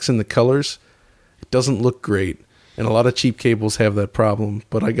artifacts in the colors. It doesn't look great. And a lot of cheap cables have that problem.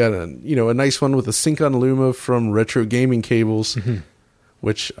 But I got a nice one with a Sync on Luma from Retro Gaming Cables,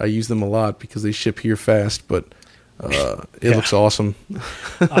 which I use them a lot because they ship here fast, but it looks awesome.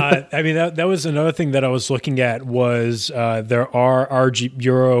 I mean, that was another thing that I was looking at was there are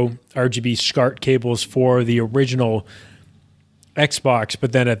Euro RGB SCART cables for the original Xbox,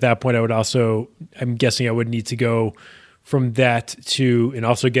 but then at that point I'm guessing I would need to go from that to, and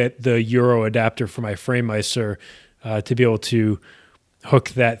also get the Euro adapter for my FrameMeister to be able to hook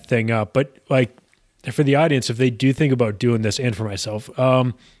that thing up. But like, for the audience, if they do think about doing this, and for myself,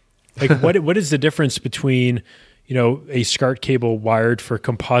 like what is the difference between, a SCART cable wired for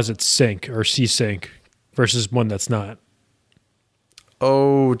composite sync or C-Sync versus one that's not?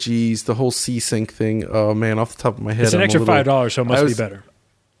 Oh, geez, the whole C-Sync thing. Oh, man, off the top of my head. It's an extra $5, so it must be better.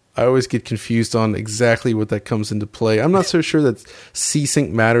 I always get confused on exactly what that comes into play. I'm not so sure that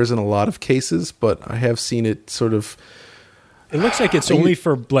C-Sync matters in a lot of cases, but I have seen it sort of... It looks like it's only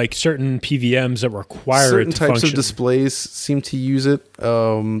for like certain PVMs that require certain it to types function. of displays seem to use it.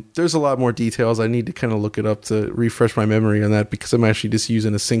 There's a lot more details. I need to kind of look it up to refresh my memory on that because I'm actually just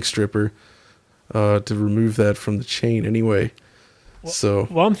using a sync stripper to remove that from the chain anyway.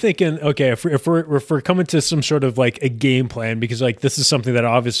 Well, I'm thinking, okay, if we're coming to some sort of like a game plan, because like this is something that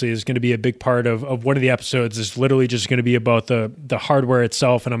obviously is going to be a big part of one of the episodes, is literally just going to be about the hardware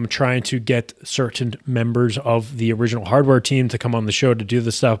itself, and I'm trying to get certain members of the original hardware team to come on the show to do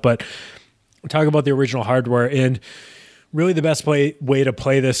this stuff. But talk about the original hardware and really the best way to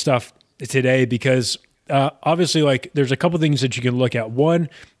play this stuff today, because obviously, like, there's a couple things that you can look at. One,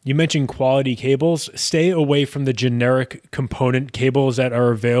 you mentioned quality cables. Stay away from the generic component cables that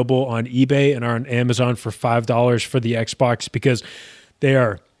are available on eBay and are on Amazon for $5 for the Xbox, because they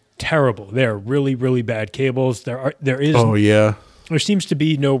are terrible. They are really, really bad cables. There seems to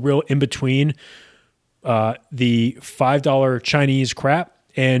be no real in between the $5 Chinese crap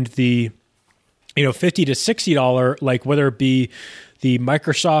and the $50 to $60, like whether it be the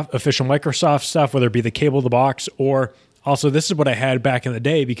official Microsoft stuff, whether it be the cable, the box, or also this is what I had back in the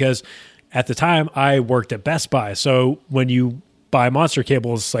day, because at the time I worked at Best Buy. So when you buy Monster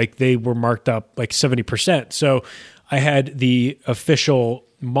cables, like they were marked up like 70%. So I had the official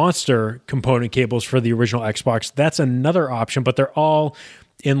Monster component cables for the original Xbox. That's another option, but they're all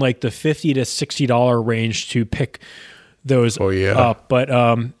in like the $50 to $60 range to pick those up. But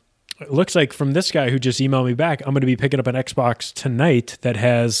it looks like from this guy who just emailed me back, I'm going to be picking up an Xbox tonight that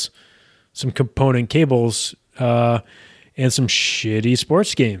has some component cables and some shitty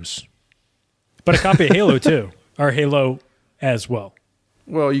sports games. But a copy of Halo too, or Halo as well.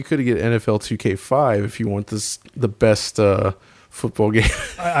 Well, you could get NFL 2K5 if you want the best football game.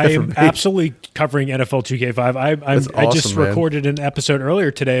 I am absolutely covering NFL 2K5. I just recorded an episode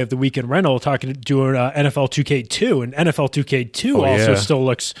earlier today of the Weekend Rental doing NFL 2K2, and NFL 2K2 still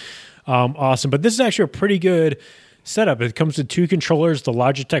looks awesome. But this is actually a pretty good setup. It comes with 2 controllers, the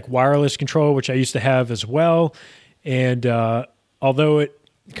Logitech wireless controller, which I used to have as well. And although it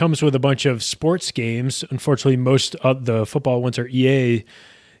comes with a bunch of sports games, unfortunately, most of the football ones are EA.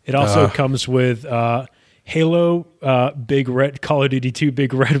 It also comes with Halo, Big Red, Call of Duty 2,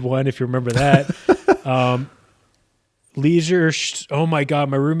 Big Red 1, if you remember that. Leisure, oh my God,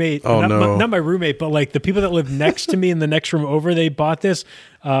 my roommate, not my roommate, but like the people that live next to me in the next room over, they bought this.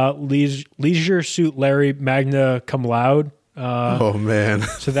 Leisure Suit Larry Magna Cum Laude. Oh man.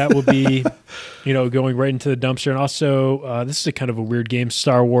 So that will be, going right into the dumpster. And also, this is a kind of a weird game,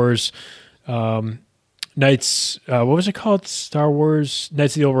 Star Wars Knights, what was it called? Star Wars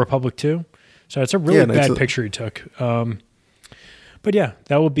Knights of the Old Republic 2. So it's a really bad picture he took. But yeah,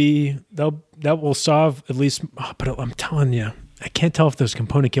 that will solve at least, but I'm telling you, I can't tell if those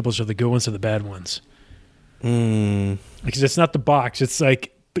component cables are the good ones or the bad ones. Because it's not the box. It's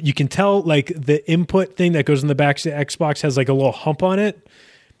like, but you can tell like the input thing that goes in the back of the Xbox has like a little hump on it.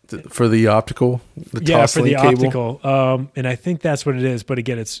 For the optical? For the optical. And I think that's what it is. But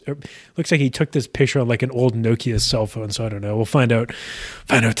again, it looks like he took this picture on like an old Nokia cell phone. So I don't know. We'll find out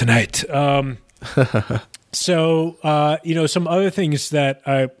tonight. So, some other things that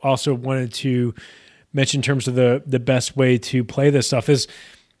I also wanted to mention in terms of the best way to play this stuff is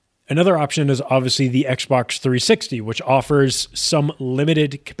another option is obviously the Xbox 360, which offers some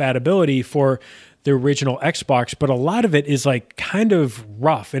limited compatibility for the original Xbox, but a lot of it is like kind of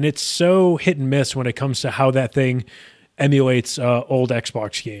rough, and it's so hit and miss when it comes to how that thing emulates old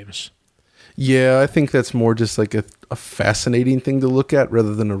Xbox games. Yeah, I think that's more just like a fascinating thing to look at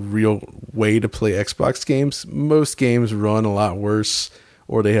rather than a real way to play Xbox games. Most games run a lot worse,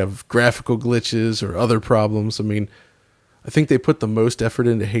 or they have graphical glitches or other problems. I mean, I think they put the most effort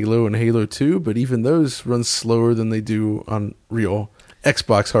into Halo and Halo 2, but even those run slower than they do on real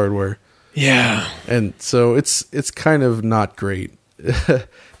Xbox hardware. Yeah. And so it's kind of not great.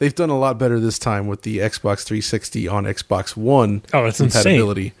 They've done a lot better this time with the Xbox 360 on Xbox One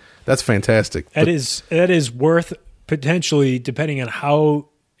compatibility. Insane. That's fantastic. That is worth potentially, depending on how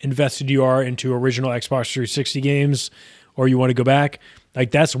invested you are into original Xbox 360 games, or you want to go back,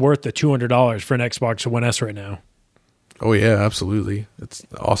 like that's worth the $200 for an Xbox One S right now. Oh yeah, absolutely. It's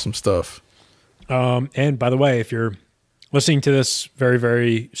awesome stuff. And by the way, if you're listening to this very,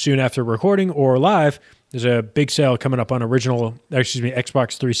 very soon after recording or live, there's a big sale coming up on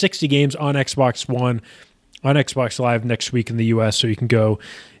Xbox 360 games on Xbox One, on Xbox Live next week in the US, so you can go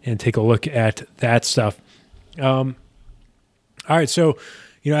and take a look at that stuff. All right, so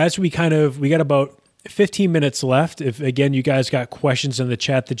as we got about 15 minutes left. If again you guys got questions in the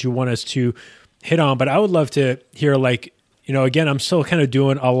chat that you want us to hit on, but I would love to hear again, I'm still kind of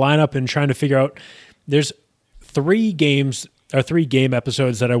doing a lineup and trying to figure out. There's 3 game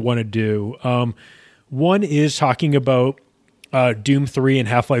episodes that I want to do. One is talking about Doom 3 and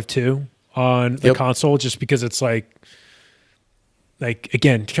Half-Life 2 on the console, just because it's like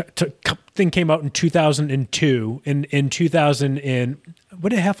again, thing came out in 2002. In 2000 and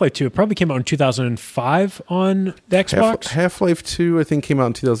what did Half-Life 2? It probably came out in 2005 on the Xbox. Half-Life 2, I think, came out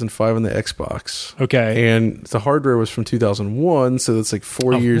in 2005 on the Xbox. Okay, and the hardware was from 2001, so that's like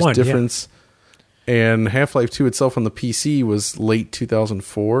 4 years difference. Yeah. And Half-Life 2 itself on the PC was late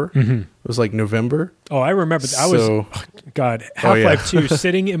 2004. Mm-hmm. It was like November. Oh, I remember. Half-Life 2,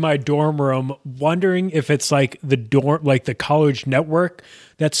 sitting in my dorm room, wondering if it's like the college network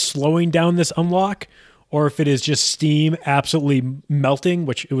that's slowing down this unlock, or if it is just Steam absolutely melting,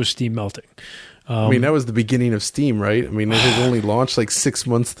 which it was Steam melting. I mean, that was the beginning of Steam, right? I mean, it had only launched like 6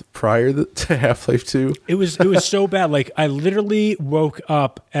 months prior to Half-Life 2. It was so bad. Like, I literally woke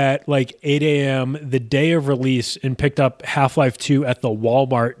up at like 8 a.m. the day of release and picked up Half-Life 2 at the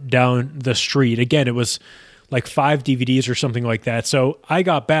Walmart down the street. Again, it was like 5 DVDs or something like that. So I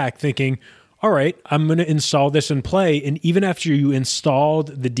got back thinking, all right, I'm going to install this and play. And even after you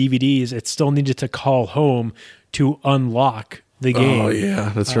installed the DVDs, it still needed to call home to unlock the game. Oh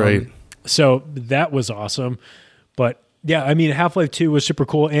yeah, that's right. So that was awesome. But yeah, I mean, Half-Life 2 was super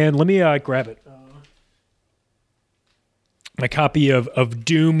cool. And let me grab it. My copy of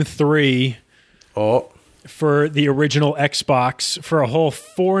Doom 3 for the original Xbox for a whole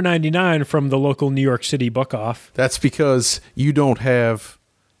 $4.99 from the local New York City book off. That's because you don't have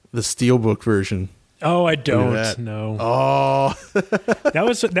the Steelbook version. Oh, I don't. No. Oh, that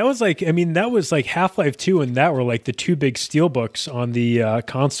was like, I mean, that was like Half-Life 2 and that were like the two big Steelbooks on the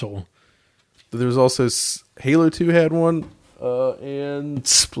console. There was also Halo 2 had one, and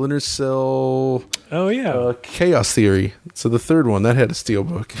Splinter Cell. Oh yeah, Chaos Theory. So the third one that had a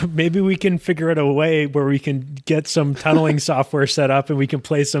Steelbook. Maybe we can figure out a way where we can get some tunneling software set up and we can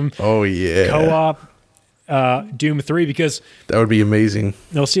play some. Oh yeah, co-op. Doom 3, because that would be amazing.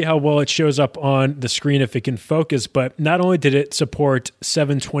 You'll see how well it shows up on the screen if it can focus, but not only did it support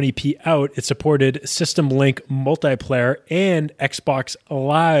 720p out, it supported System Link multiplayer and Xbox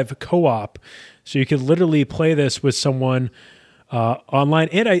Live co-op. So you could literally play this with someone online.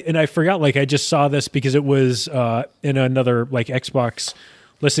 And I forgot, like I just saw this because it was in another like Xbox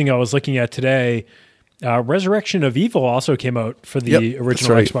listing I was looking at today. Resurrection of Evil also came out for the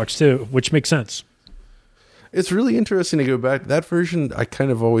original Xbox too, which makes sense. It's really interesting to go back. That version I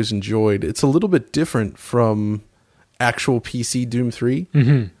kind of always enjoyed. It's a little bit different from actual PC Doom 3.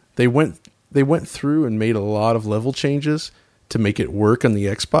 Mm-hmm. They went through and made a lot of level changes to make it work on the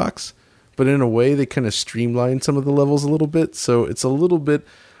Xbox, but in a way they kind of streamlined some of the levels a little bit. So it's a little bit.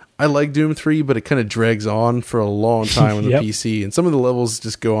 I like Doom 3, but it kind of drags on for a long time on the PC, and some of the levels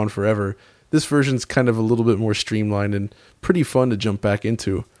just go on forever. This version's kind of a little bit more streamlined and pretty fun to jump back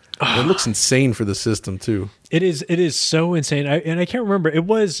into. It looks insane for the system too. It is so insane. I can't remember. It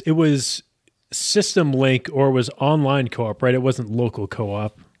was System Link or was online co-op, right? It wasn't local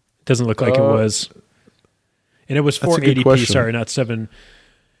co-op. It doesn't look like it was. And it was 480p, sorry, not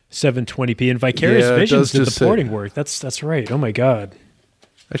 720p. And Vicarious Visions did the porting work. That's right. Oh my God.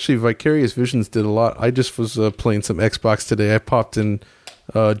 Actually, Vicarious Visions did a lot. I just was playing some Xbox today. I popped in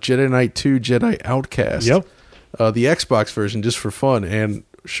Jedi Knight 2, Jedi Outcast. Yep. The Xbox version just for fun, and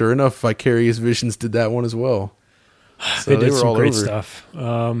sure enough, Vicarious Visions did that one as well. So they did some great stuff.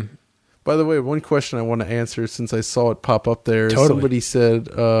 By the way, one question I want to answer since I saw it pop up there. Totally. Somebody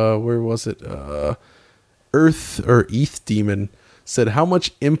said, where was it? Earth or ETH Demon said, how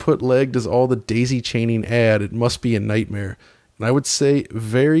much input lag does all the daisy chaining add? It must be a nightmare. And I would say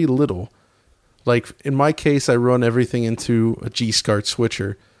very little. Like in my case, I run everything into a G-SCART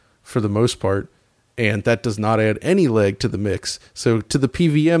switcher for the most part. And that does not add any lag to the mix. So to the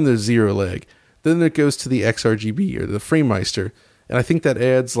PVM, there's zero lag. Then it goes to the XRGB or the FrameMeister. And I think that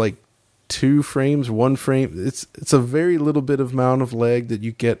adds like 2 frames, 1 frame. It's a very little bit of amount of lag that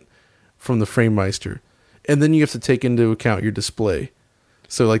you get from the FrameMeister. And then you have to take into account your display.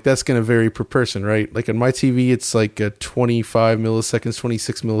 So like that's going to vary per person, right? Like on my TV, it's like 25 milliseconds,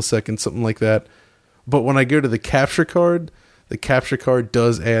 26 milliseconds, something like that. But when I go to the capture card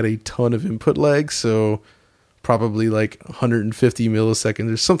does add a ton of input lag, so probably like 150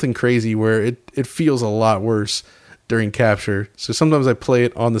 milliseconds or something crazy where it feels a lot worse during capture. So sometimes I play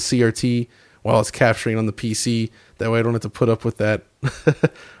it on the CRT while it's capturing on the PC. That way I don't have to put up with that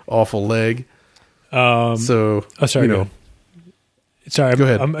awful lag. Sorry. Sorry, go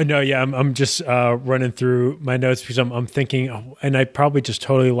ahead. I'm just running through my notes because I'm thinking, and I probably just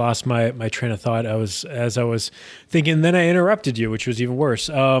totally lost my train of thought. As I was thinking, and then I interrupted you, which was even worse.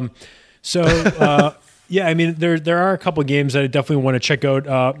 Yeah, I mean, there are a couple of games that I definitely want to check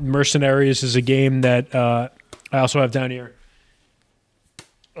out. Mercenaries is a game that I also have down here.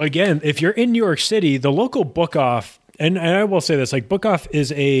 Again, if you're in New York City, the local book off. And I will say this, like Book Off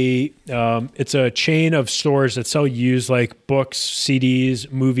is it's a chain of stores that sell used like books,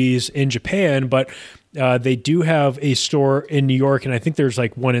 CDs, movies in Japan, but they do have a store in New York, and I think there's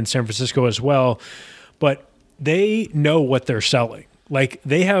like one in San Francisco as well. But they know what they're selling. Like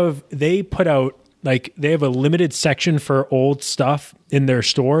they have a limited section for old stuff in their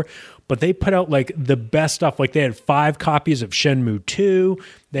store, but they put out like the best stuff. Like they had 5 copies of Shenmue 2.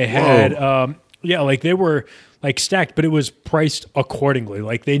 They had like they were like stacked, but it was priced accordingly.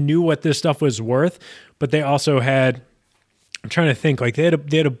 Like they knew what this stuff was worth, but they also had, I'm trying to think, like they had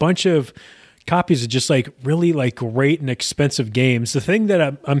a bunch of copies of just like really like great and expensive games. The thing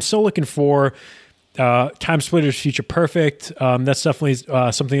that I'm still looking for, Time Splitters Future Perfect. That's definitely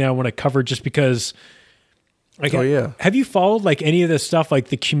something that I want to cover just because. Like, have you followed like any of this stuff? Like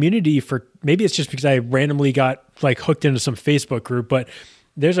the community for, maybe it's just because I randomly got like hooked into some Facebook group, but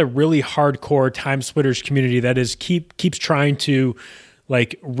there's a really hardcore Time Splitters community that is keeps trying to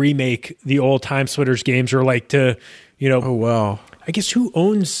like remake the old Time Splitters games, or like to, Oh wow. I guess who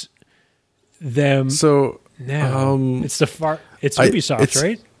owns them? So now it's Ubisoft,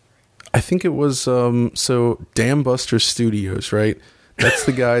 right? I think it was so Dam Buster Studios, right? That's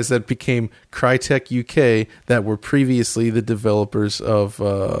the guys that became Crytek UK that were previously the developers of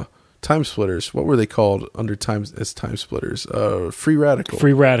Time Splitters. What were they called under Time Splitters? Free Radical.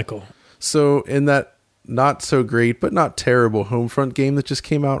 Free Radical. So in that not so great but not terrible Homefront game that just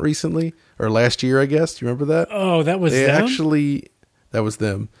came out recently or last year, I guess. Do you remember that? Oh, that was them? That was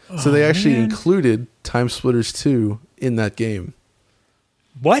them. So they actually included Time Splitters 2 in that game.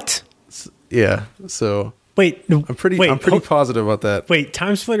 What? Yeah. So wait, I'm pretty positive about that. Wait,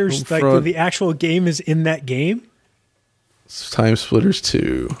 Time Splitters, like the actual game is in that game? Time Splitters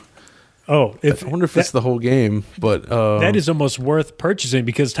 2. Oh, I wonder if it's the whole game, but that is almost worth purchasing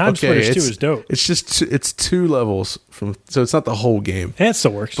because Time Splitters 2 is dope. It's just it's 2 levels so it's not the whole game. That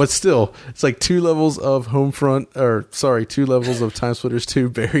still works, but still, it's like 2 levels of 2 levels of Time Splitters 2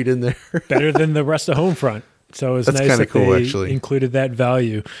 buried in there. Better than the rest of Homefront. So it's nice that cool, they actually included that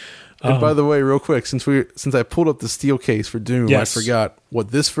value. And by the way, real quick, since I pulled up the steel case for Doom, yes. I forgot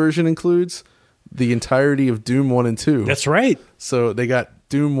what this version includes: the entirety of Doom 1 and 2. That's right. So they got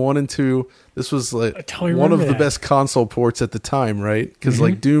Doom 1 and 2. This was like one of the best console ports at the time, right? Because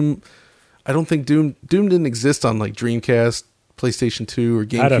like Doom, I don't think Doom didn't exist on like Dreamcast, PlayStation 2, or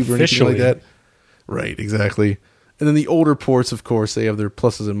GameCube or anything like that. Right, exactly. And then the older ports, of course, they have their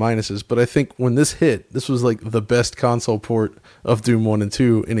pluses and minuses. But I think when this hit, this was like the best console port of Doom 1 and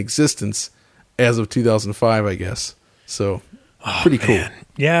 2 in existence as of 2005, I guess. So pretty cool.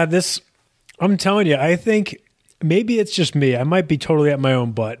 Yeah, I'm telling you, I think maybe it's just me. I might be totally at my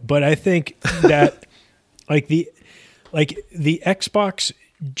own butt, but I think that like the Xbox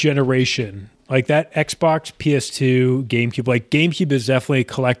generation, like that Xbox, PS2, GameCube, like GameCube is definitely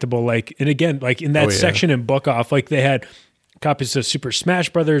collectible. Like, and again, like in that section in Book Off, like they had copies of Super Smash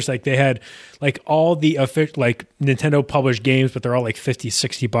Brothers, like they had like all the like Nintendo published games, but they're all like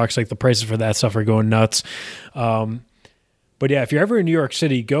 $50-$60. Like the prices for that stuff are going nuts. But yeah, if you're ever in New York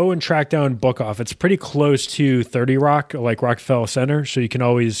City, go and track down Book Off. It's pretty close to 30 Rock, like Rockefeller Center, so you can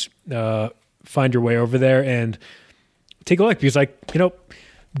always find your way over there and take a look. Because like,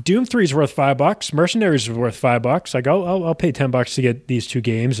 Doom 3 is worth $5. Mercenaries is worth $5. Like I'll pay $10 to get these 2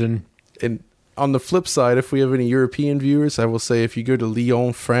 games. And on the flip side, if we have any European viewers, I will say if you go to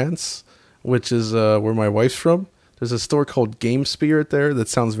Lyon, France, which is where my wife's from, there's a store called Game Spirit there that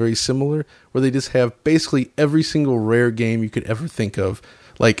sounds very similar, where they just have basically every single rare game you could ever think of.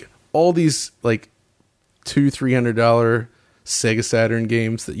 Like all these like $200-$300 Sega Saturn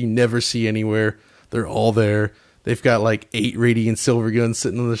games that you never see anywhere. They're all there. They've got like 8 Radiant Silver guns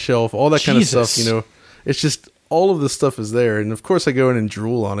sitting on the shelf, all that kind of stuff, It's just all of the stuff is there. And of course I go in and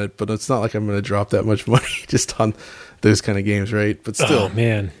drool on it, but it's not like I'm going to drop that much money just on those kind of games, right? But still,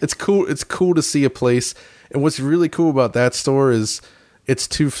 man, it's cool. It's cool to see a place. And what's really cool about that store is it's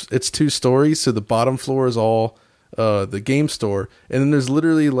two stories. So the bottom floor is all the game store, and then there's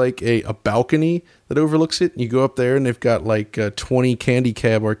literally like a balcony that overlooks it. And you go up there, and they've got like 20 Candy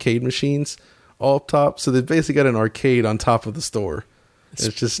Cab arcade machines all up top. So they've basically got an arcade on top of the store. It's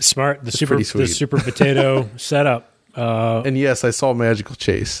just smart. The super potato setup. And yes, I saw Magical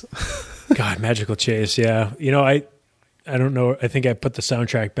Chase. God, Magical Chase. Yeah, I don't know. I think I put the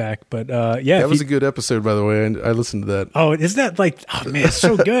soundtrack back, but that was a good episode, by the way. And I listened to that. Oh, isn't that like? Oh man, it's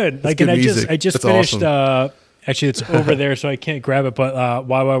so good. Like, good and music. I just That's finished. Awesome. Actually, it's over there, so I can't grab it. But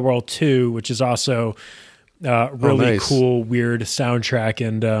Wild Wild World 2, which is also really cool, weird soundtrack,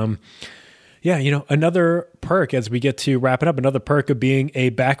 and another perk as we get to wrap it up. Another perk of being a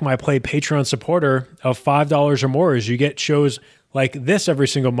Back My Play Patreon supporter of $5 or more is you get shows like this every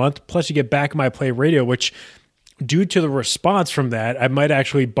single month. Plus, you get Back My Play Radio, which, due to the response from that, I might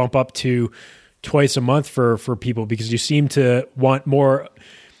actually bump up to twice a month for people because you seem to want more.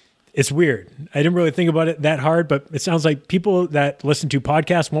 It's weird. I didn't really think about it that hard, but it sounds like people that listen to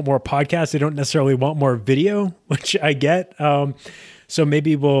podcasts want more podcasts. They don't necessarily want more video, which I get. So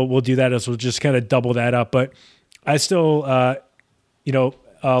maybe we'll do that as we'll just kind of double that up. But I still,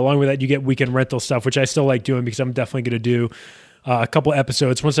 along with that, you get weekend rental stuff, which I still like doing because I'm definitely going to do a couple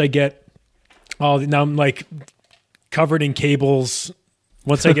episodes once I get now I'm like covered in cables.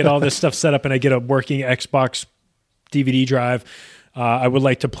 Once I get all this stuff set up and I get a working Xbox DVD drive, I would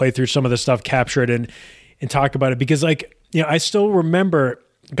like to play through some of the stuff, capture it, and talk about it because, I still remember,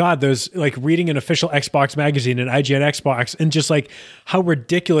 God, those like reading an official Xbox magazine and IGN Xbox, and just like how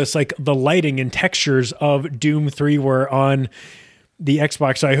ridiculous like the lighting and textures of Doom 3 were on the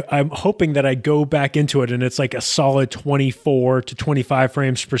Xbox. So I'm hoping that I go back into it and it's like a solid 24 to 25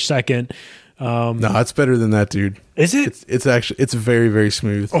 frames per second. No, it's better than that, dude. Is it? It's actually, it's very, very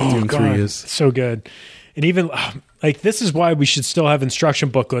smooth. Doom 3 is so good. And even like, this is why we should still have instruction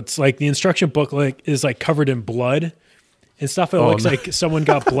booklets. Like the instruction booklet is like covered in blood and stuff. It looks like someone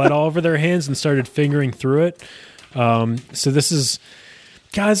got blood all over their hands and started fingering through it. So this is,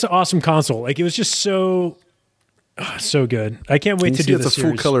 God, it's an awesome console. Like it was just so good. I can't wait to do this. It's a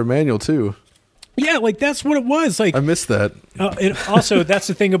full color manual too. Yeah, like that's what it was. Like I missed that. And also, that's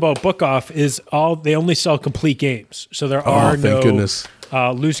the thing about Book Off is they only sell complete games, so there are no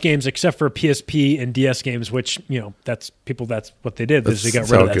loose games except for PSP and DS games, which that's what they did. They got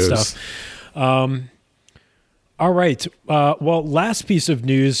rid of that stuff. All right. Well, last piece of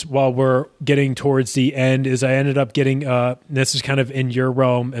news while we're getting towards the end is I ended up getting. This is kind of in your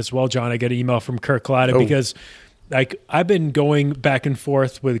realm as well, John. I got an email from Kurt Collada because. Like I've been going back and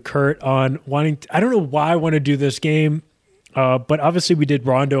forth with Kurt on wanting. I don't know why I want to do this game, but obviously we did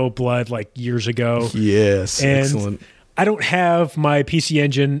Rondo of Blood like years ago. Yes, and excellent. I don't have my PC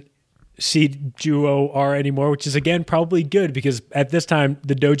Engine Seed Duo R anymore, which is again probably good because at this time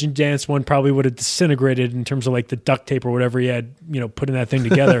the Dojin Dance one probably would have disintegrated in terms of like the duct tape or whatever he had, putting that thing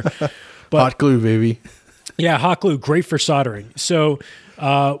together. But, hot glue, baby. Yeah, hot glue, great for soldering. So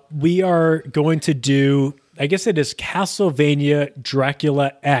we are going to do. I guess it is Castlevania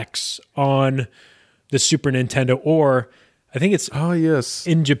Dracula X on the Super Nintendo, or I think it's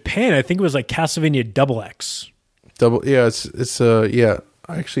in Japan. I think it was like Castlevania Double X. I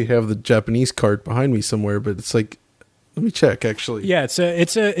actually have the Japanese cart behind me somewhere, but it's like, let me check actually. Yeah,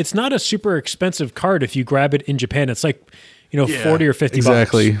 it's not a super expensive card if you grab it in Japan. It's like 40 or 50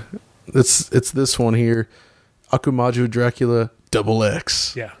 exactly. bucks. It's this one here, Akumaju Dracula Double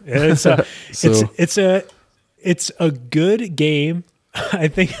X. Yeah, it's a good game. I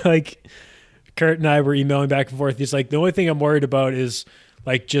think like Kurt and I were emailing back and forth. He's like, the only thing I'm worried about is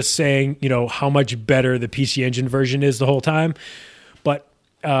like just saying, how much better the PC Engine version is the whole time. But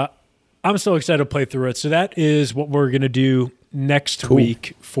I'm still excited to play through it. So that is what we're going to do next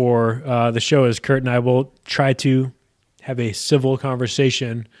week for the show is Kurt and I will try to have a civil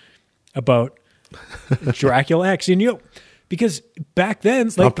conversation about Dracula X. And because back then,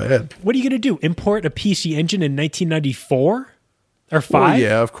 like, not bad. What are you going to do? Import a PC Engine in 1994 or 5? Well,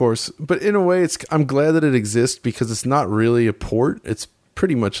 yeah, of course. But in a way, I'm glad that it exists because it's not really a port. It's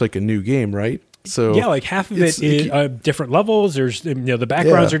pretty much like a new game, right? So yeah, like half of it is different levels. There's the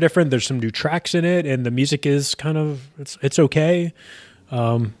backgrounds are different. There's some new tracks in it, and the music is kind of it's okay.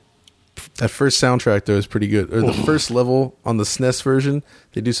 That first soundtrack though is pretty good. Or the first level on the SNES version,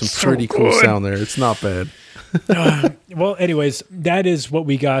 they do some pretty cool sound there. It's not bad. Well, anyways, that is what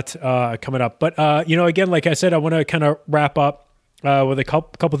we got coming up. But again, like I said, I want to kind of wrap up with a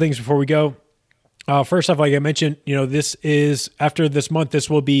couple things before we go. First off, like I mentioned, this is after this month, this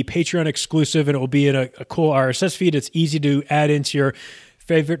will be Patreon exclusive, and it will be in a cool RSS feed. It's easy to add into your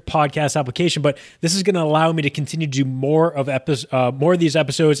favorite podcast application, but this is going to allow me to continue to do more of these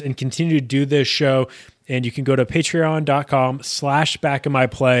episodes and continue to do this show. And you can go to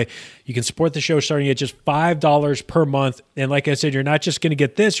patreon.com/backofmyplay. You can support the show starting at just $5 per month. And like I said, you're not just going to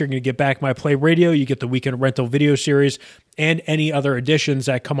get this, you're going to get Back My Play Radio. You get the Weekend Rental video series and any other additions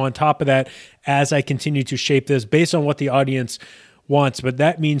that come on top of that as I continue to shape this based on what the audience wants. But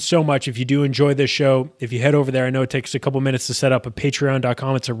that means so much. If you do enjoy this show, if you head over there, I know it takes a couple minutes to set up at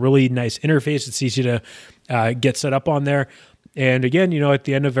patreon.com. It's a really nice interface. It's easy to get set up on there. And again, at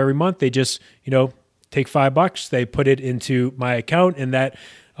the end of every month, they just, take $5, they put it into my account, and that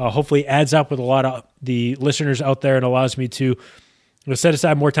hopefully adds up with a lot of the listeners out there and allows me to set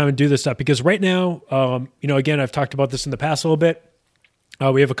aside more time and do this stuff. Because right now, again, I've talked about this in the past a little bit.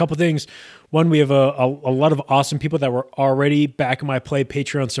 We have a couple things. One, we have a lot of awesome people that were already Back in My Play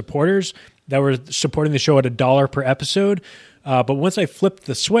Patreon supporters that were supporting the show at $1 per episode. But once I flipped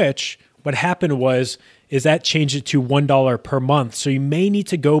the switch, what happened is that changed it to $1 per month. So you may need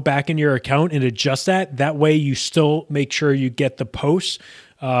to go back in your account and adjust that. That way you still make sure you get the posts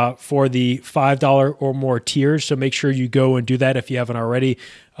for the $5 or more tiers. So make sure you go and do that if you haven't already.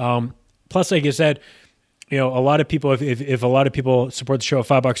 Plus, like I said, a lot of people, if a lot of people support the show at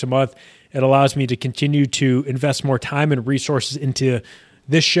 $5 a month, it allows me to continue to invest more time and resources into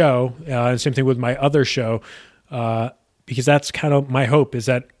this show. And same thing with my other show, because that's kind of my hope is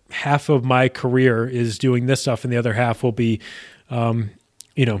that half of my career is doing this stuff and the other half will be,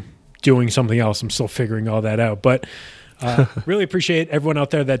 doing something else. I'm still figuring all that out, but really appreciate everyone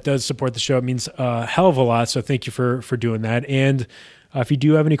out there that does support the show. It means a hell of a lot. So thank you for doing that. And if you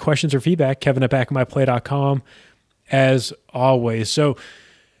do have any questions or feedback, Kevin at backofmyplay.com as always. So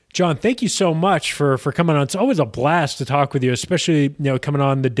John, thank you so much for coming on. It's always a blast to talk with you, especially coming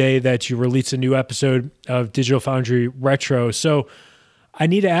on the day that you release a new episode of Digital Foundry Retro. So I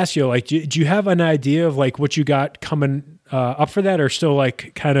need to ask you, like, do you have an idea of like what you got coming up for that, or still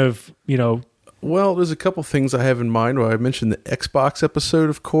like kind of Well, there's a couple things I have in mind. Well, I mentioned the Xbox episode,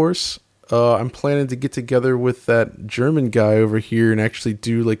 of course. I'm planning to get together with that German guy over here and actually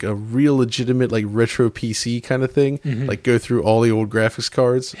do like a real legitimate like retro PC kind of thing. Mm-hmm. Like go through all the old graphics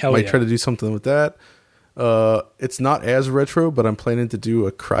cards. Might try to do something with that. It's not as retro, but I'm planning to do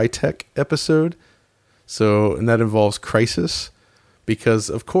a Crytek episode. And that involves Crysis. Because,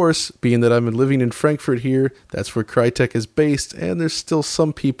 of course, being that I'm living in Frankfurt here, that's where Crytek is based, and there's still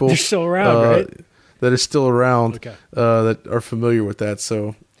some people... They're still around, right? That are still around, that are familiar with that.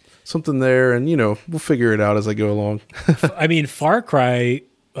 So something there, and, we'll figure it out as I go along. I mean, Far Cry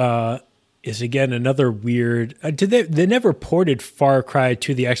is, again, another weird... They never ported Far Cry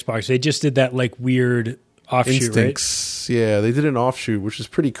to the Xbox. They just did that, like, weird offshoot, Instincts, right? Yeah, they did an offshoot, which is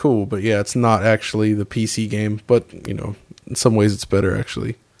pretty cool. But, yeah, it's not actually the PC game. But, in some ways it's better,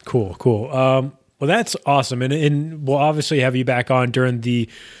 actually. Cool. Well, that's awesome. And we'll obviously have you back on during the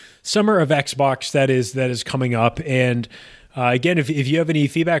summer of Xbox that is coming up. And again, if you have any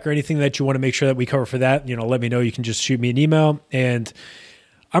feedback or anything that you want to make sure that we cover for that, let me know. You can just shoot me an email. And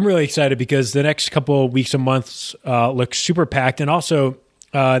I'm really excited because the next couple of weeks and months look super packed. And also,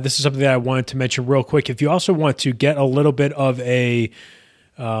 this is something that I wanted to mention real quick. If you also want to get a little bit of a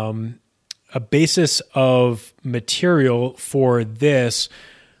basis of material for this,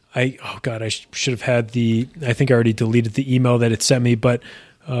 I should have had I think I already deleted the email that it sent me, but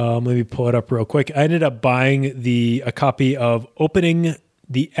let me pull it up real quick. I ended up buying a copy of Opening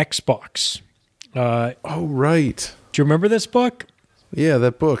the Xbox. Oh, right. Do you remember this book? Yeah,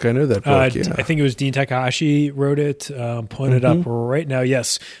 that book. I know that book. Yeah. I think it was Dean Takahashi wrote it. Pulling it up right now.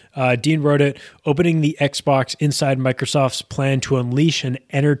 Yes. Dean wrote it, Opening the Xbox Inside Microsoft's Plan to Unleash an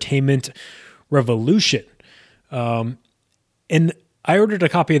Entertainment Revolution. And I ordered a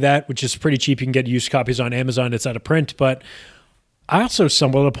copy of that, which is pretty cheap. You can get used copies on Amazon. It's out of print. But I also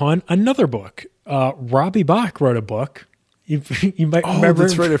stumbled upon another book. Robbie Bach wrote a book. You might remember.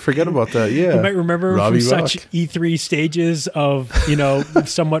 That's right. I forget about that. Yeah. You might remember Robbie from Bach. Such E3 stages of,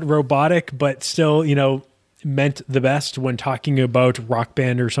 somewhat robotic, but still, meant the best when talking about Rock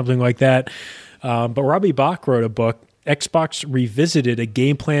Band or something like that. But Robbie Bach wrote a book, Xbox Revisited, a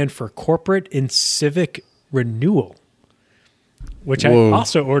game plan for corporate and civic renewal, which I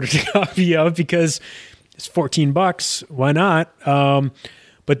also ordered a copy of because it's $14. Why not?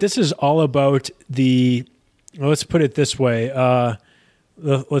 But this is all about let's put it this way.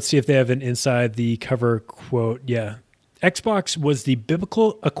 Let's see if they have an inside the cover quote. Yeah. Xbox was the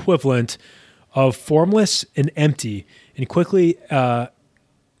biblical equivalent of formless and empty, and quickly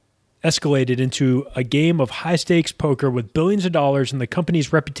escalated into a game of high-stakes poker with billions of dollars and the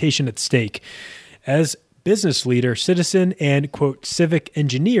company's reputation at stake. As business leader, citizen, and, quote, civic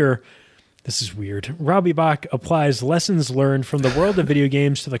engineer, this is weird, Robbie Bach applies lessons learned from the world of video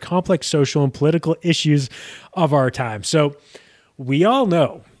games to the complex social and political issues of our time. So we all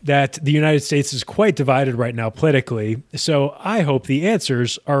know that the United States is quite divided right now politically, so I hope the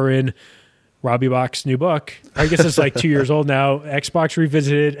answers are in Robbie Bach's new book. I guess it's like 2 years old now. Xbox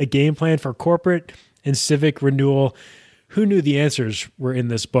Revisited, a game plan for corporate and civic renewal. Who knew the answers were in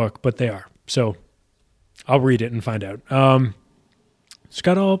this book, but they are. So I'll read it and find out. It's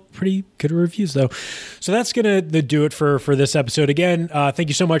got all pretty good reviews, though. So that's going to do it for this episode. Again, thank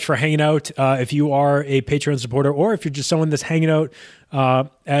you so much for hanging out. If you are a Patreon supporter or if you're just someone that's hanging out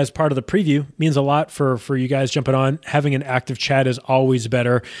as part of the preview, it means a lot for you guys jumping on. Having an active chat is always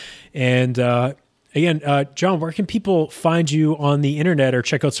better. And again, John, where can people find you on the internet or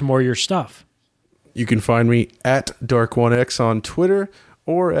check out some more of your stuff? You can find me at Dark1X on Twitter,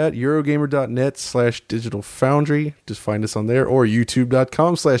 or at Eurogamer.net/digitalfoundry. Just find us on there, or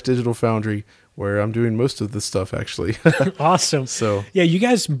youtube.com/digitalfoundry, where I'm doing most of this stuff, actually. Awesome. So yeah, you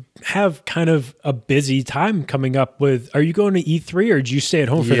guys have kind of a busy time coming up with, are you going to E3 or do you stay at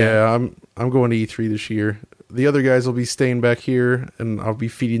home for that? Yeah, I'm going to E3 this year. The other guys will be staying back here, and I'll be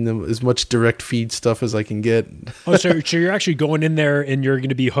feeding them as much direct feed stuff as I can get. Oh, so you're actually going in there, and you're going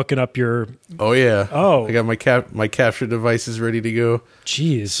to be hooking up your... Oh, yeah. Oh. I got my capture devices ready to go.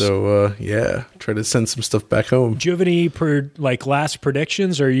 Jeez. So, yeah, try to send some stuff back home. Do you have any, last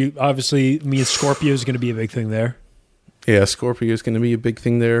predictions? Or you obviously, Scorpio is going to be a big thing there. Yeah, Scorpio is going to be a big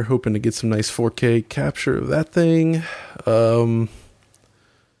thing there. Hoping to get some nice 4K capture of that thing.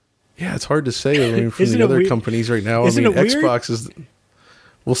 Yeah, it's hard to say from the other companies right now. Isn't it weird? Xbox is...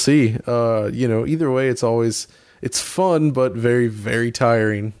 We'll see. Either way, it's it's fun, but very, very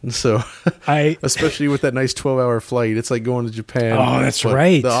tiring. So, especially with that nice 12-hour flight, it's like going to Japan. Oh, that's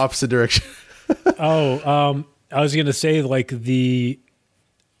right. The opposite direction. I was gonna say like my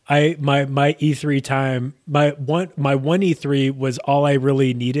E3 time, my one E3 was all I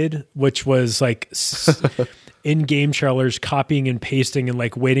really needed, which was like in-game trailers, copying and pasting, and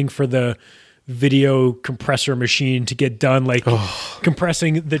like waiting for the video compressor machine to get done, like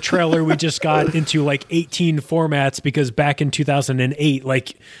compressing the trailer we just got into like 18 formats, because back in 2008,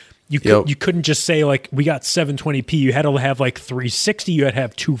 like you couldn't just say like we got 720p. You had to have like 360. You had to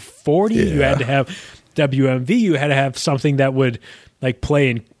have 240. Yeah. You had to have WMV. You had to have something that would like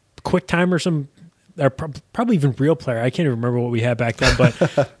play in QuickTime or some, or probably even Real Player. I can't even remember what we had back then,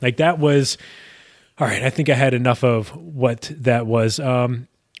 but like that was all right. I think I had enough of what that was.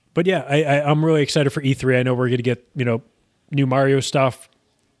 But yeah, I'm really excited for E3. I know we're going to get, new Mario stuff.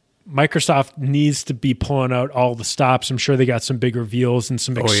 Microsoft needs to be pulling out all the stops. I'm sure they got some big reveals and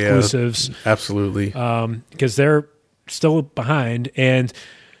some exclusives. Yeah, absolutely. Because they're still behind, and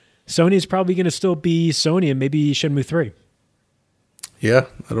Sony is probably going to still be Sony, and maybe Shenmue 3. Yeah,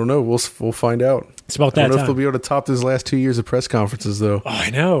 I don't know. We'll find out. It's about that time. I don't know if they'll be able to top this last 2 years of press conferences, though. Oh,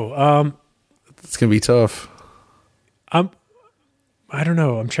 I know. It's going to be tough. I don't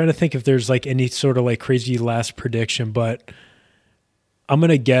know. I'm trying to think if there's like any sort of like crazy last prediction, but I'm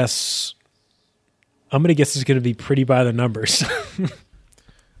going to guess it's going to be pretty by the numbers.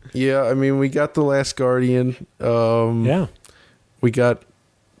 Yeah, I mean, we got The Last Guardian. Yeah. We got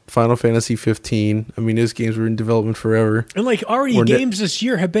Final Fantasy 15. I mean, those games were in development forever. And like already games this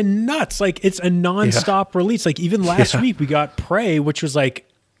year have been nuts. Like it's a nonstop release. Like even last week we got Prey, which was like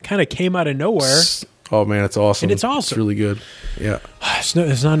kind of came out of nowhere. Oh man, it's awesome. And it's awesome. It's really good. Yeah.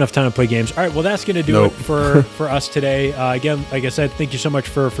 There's not enough time to play games. All right, well that's going to do it for us today. Again, like I said, thank you so much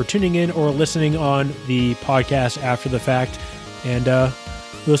for tuning in or listening on the podcast after the fact. And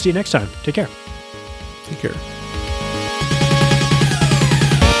we'll see you next time. Take care. Take care.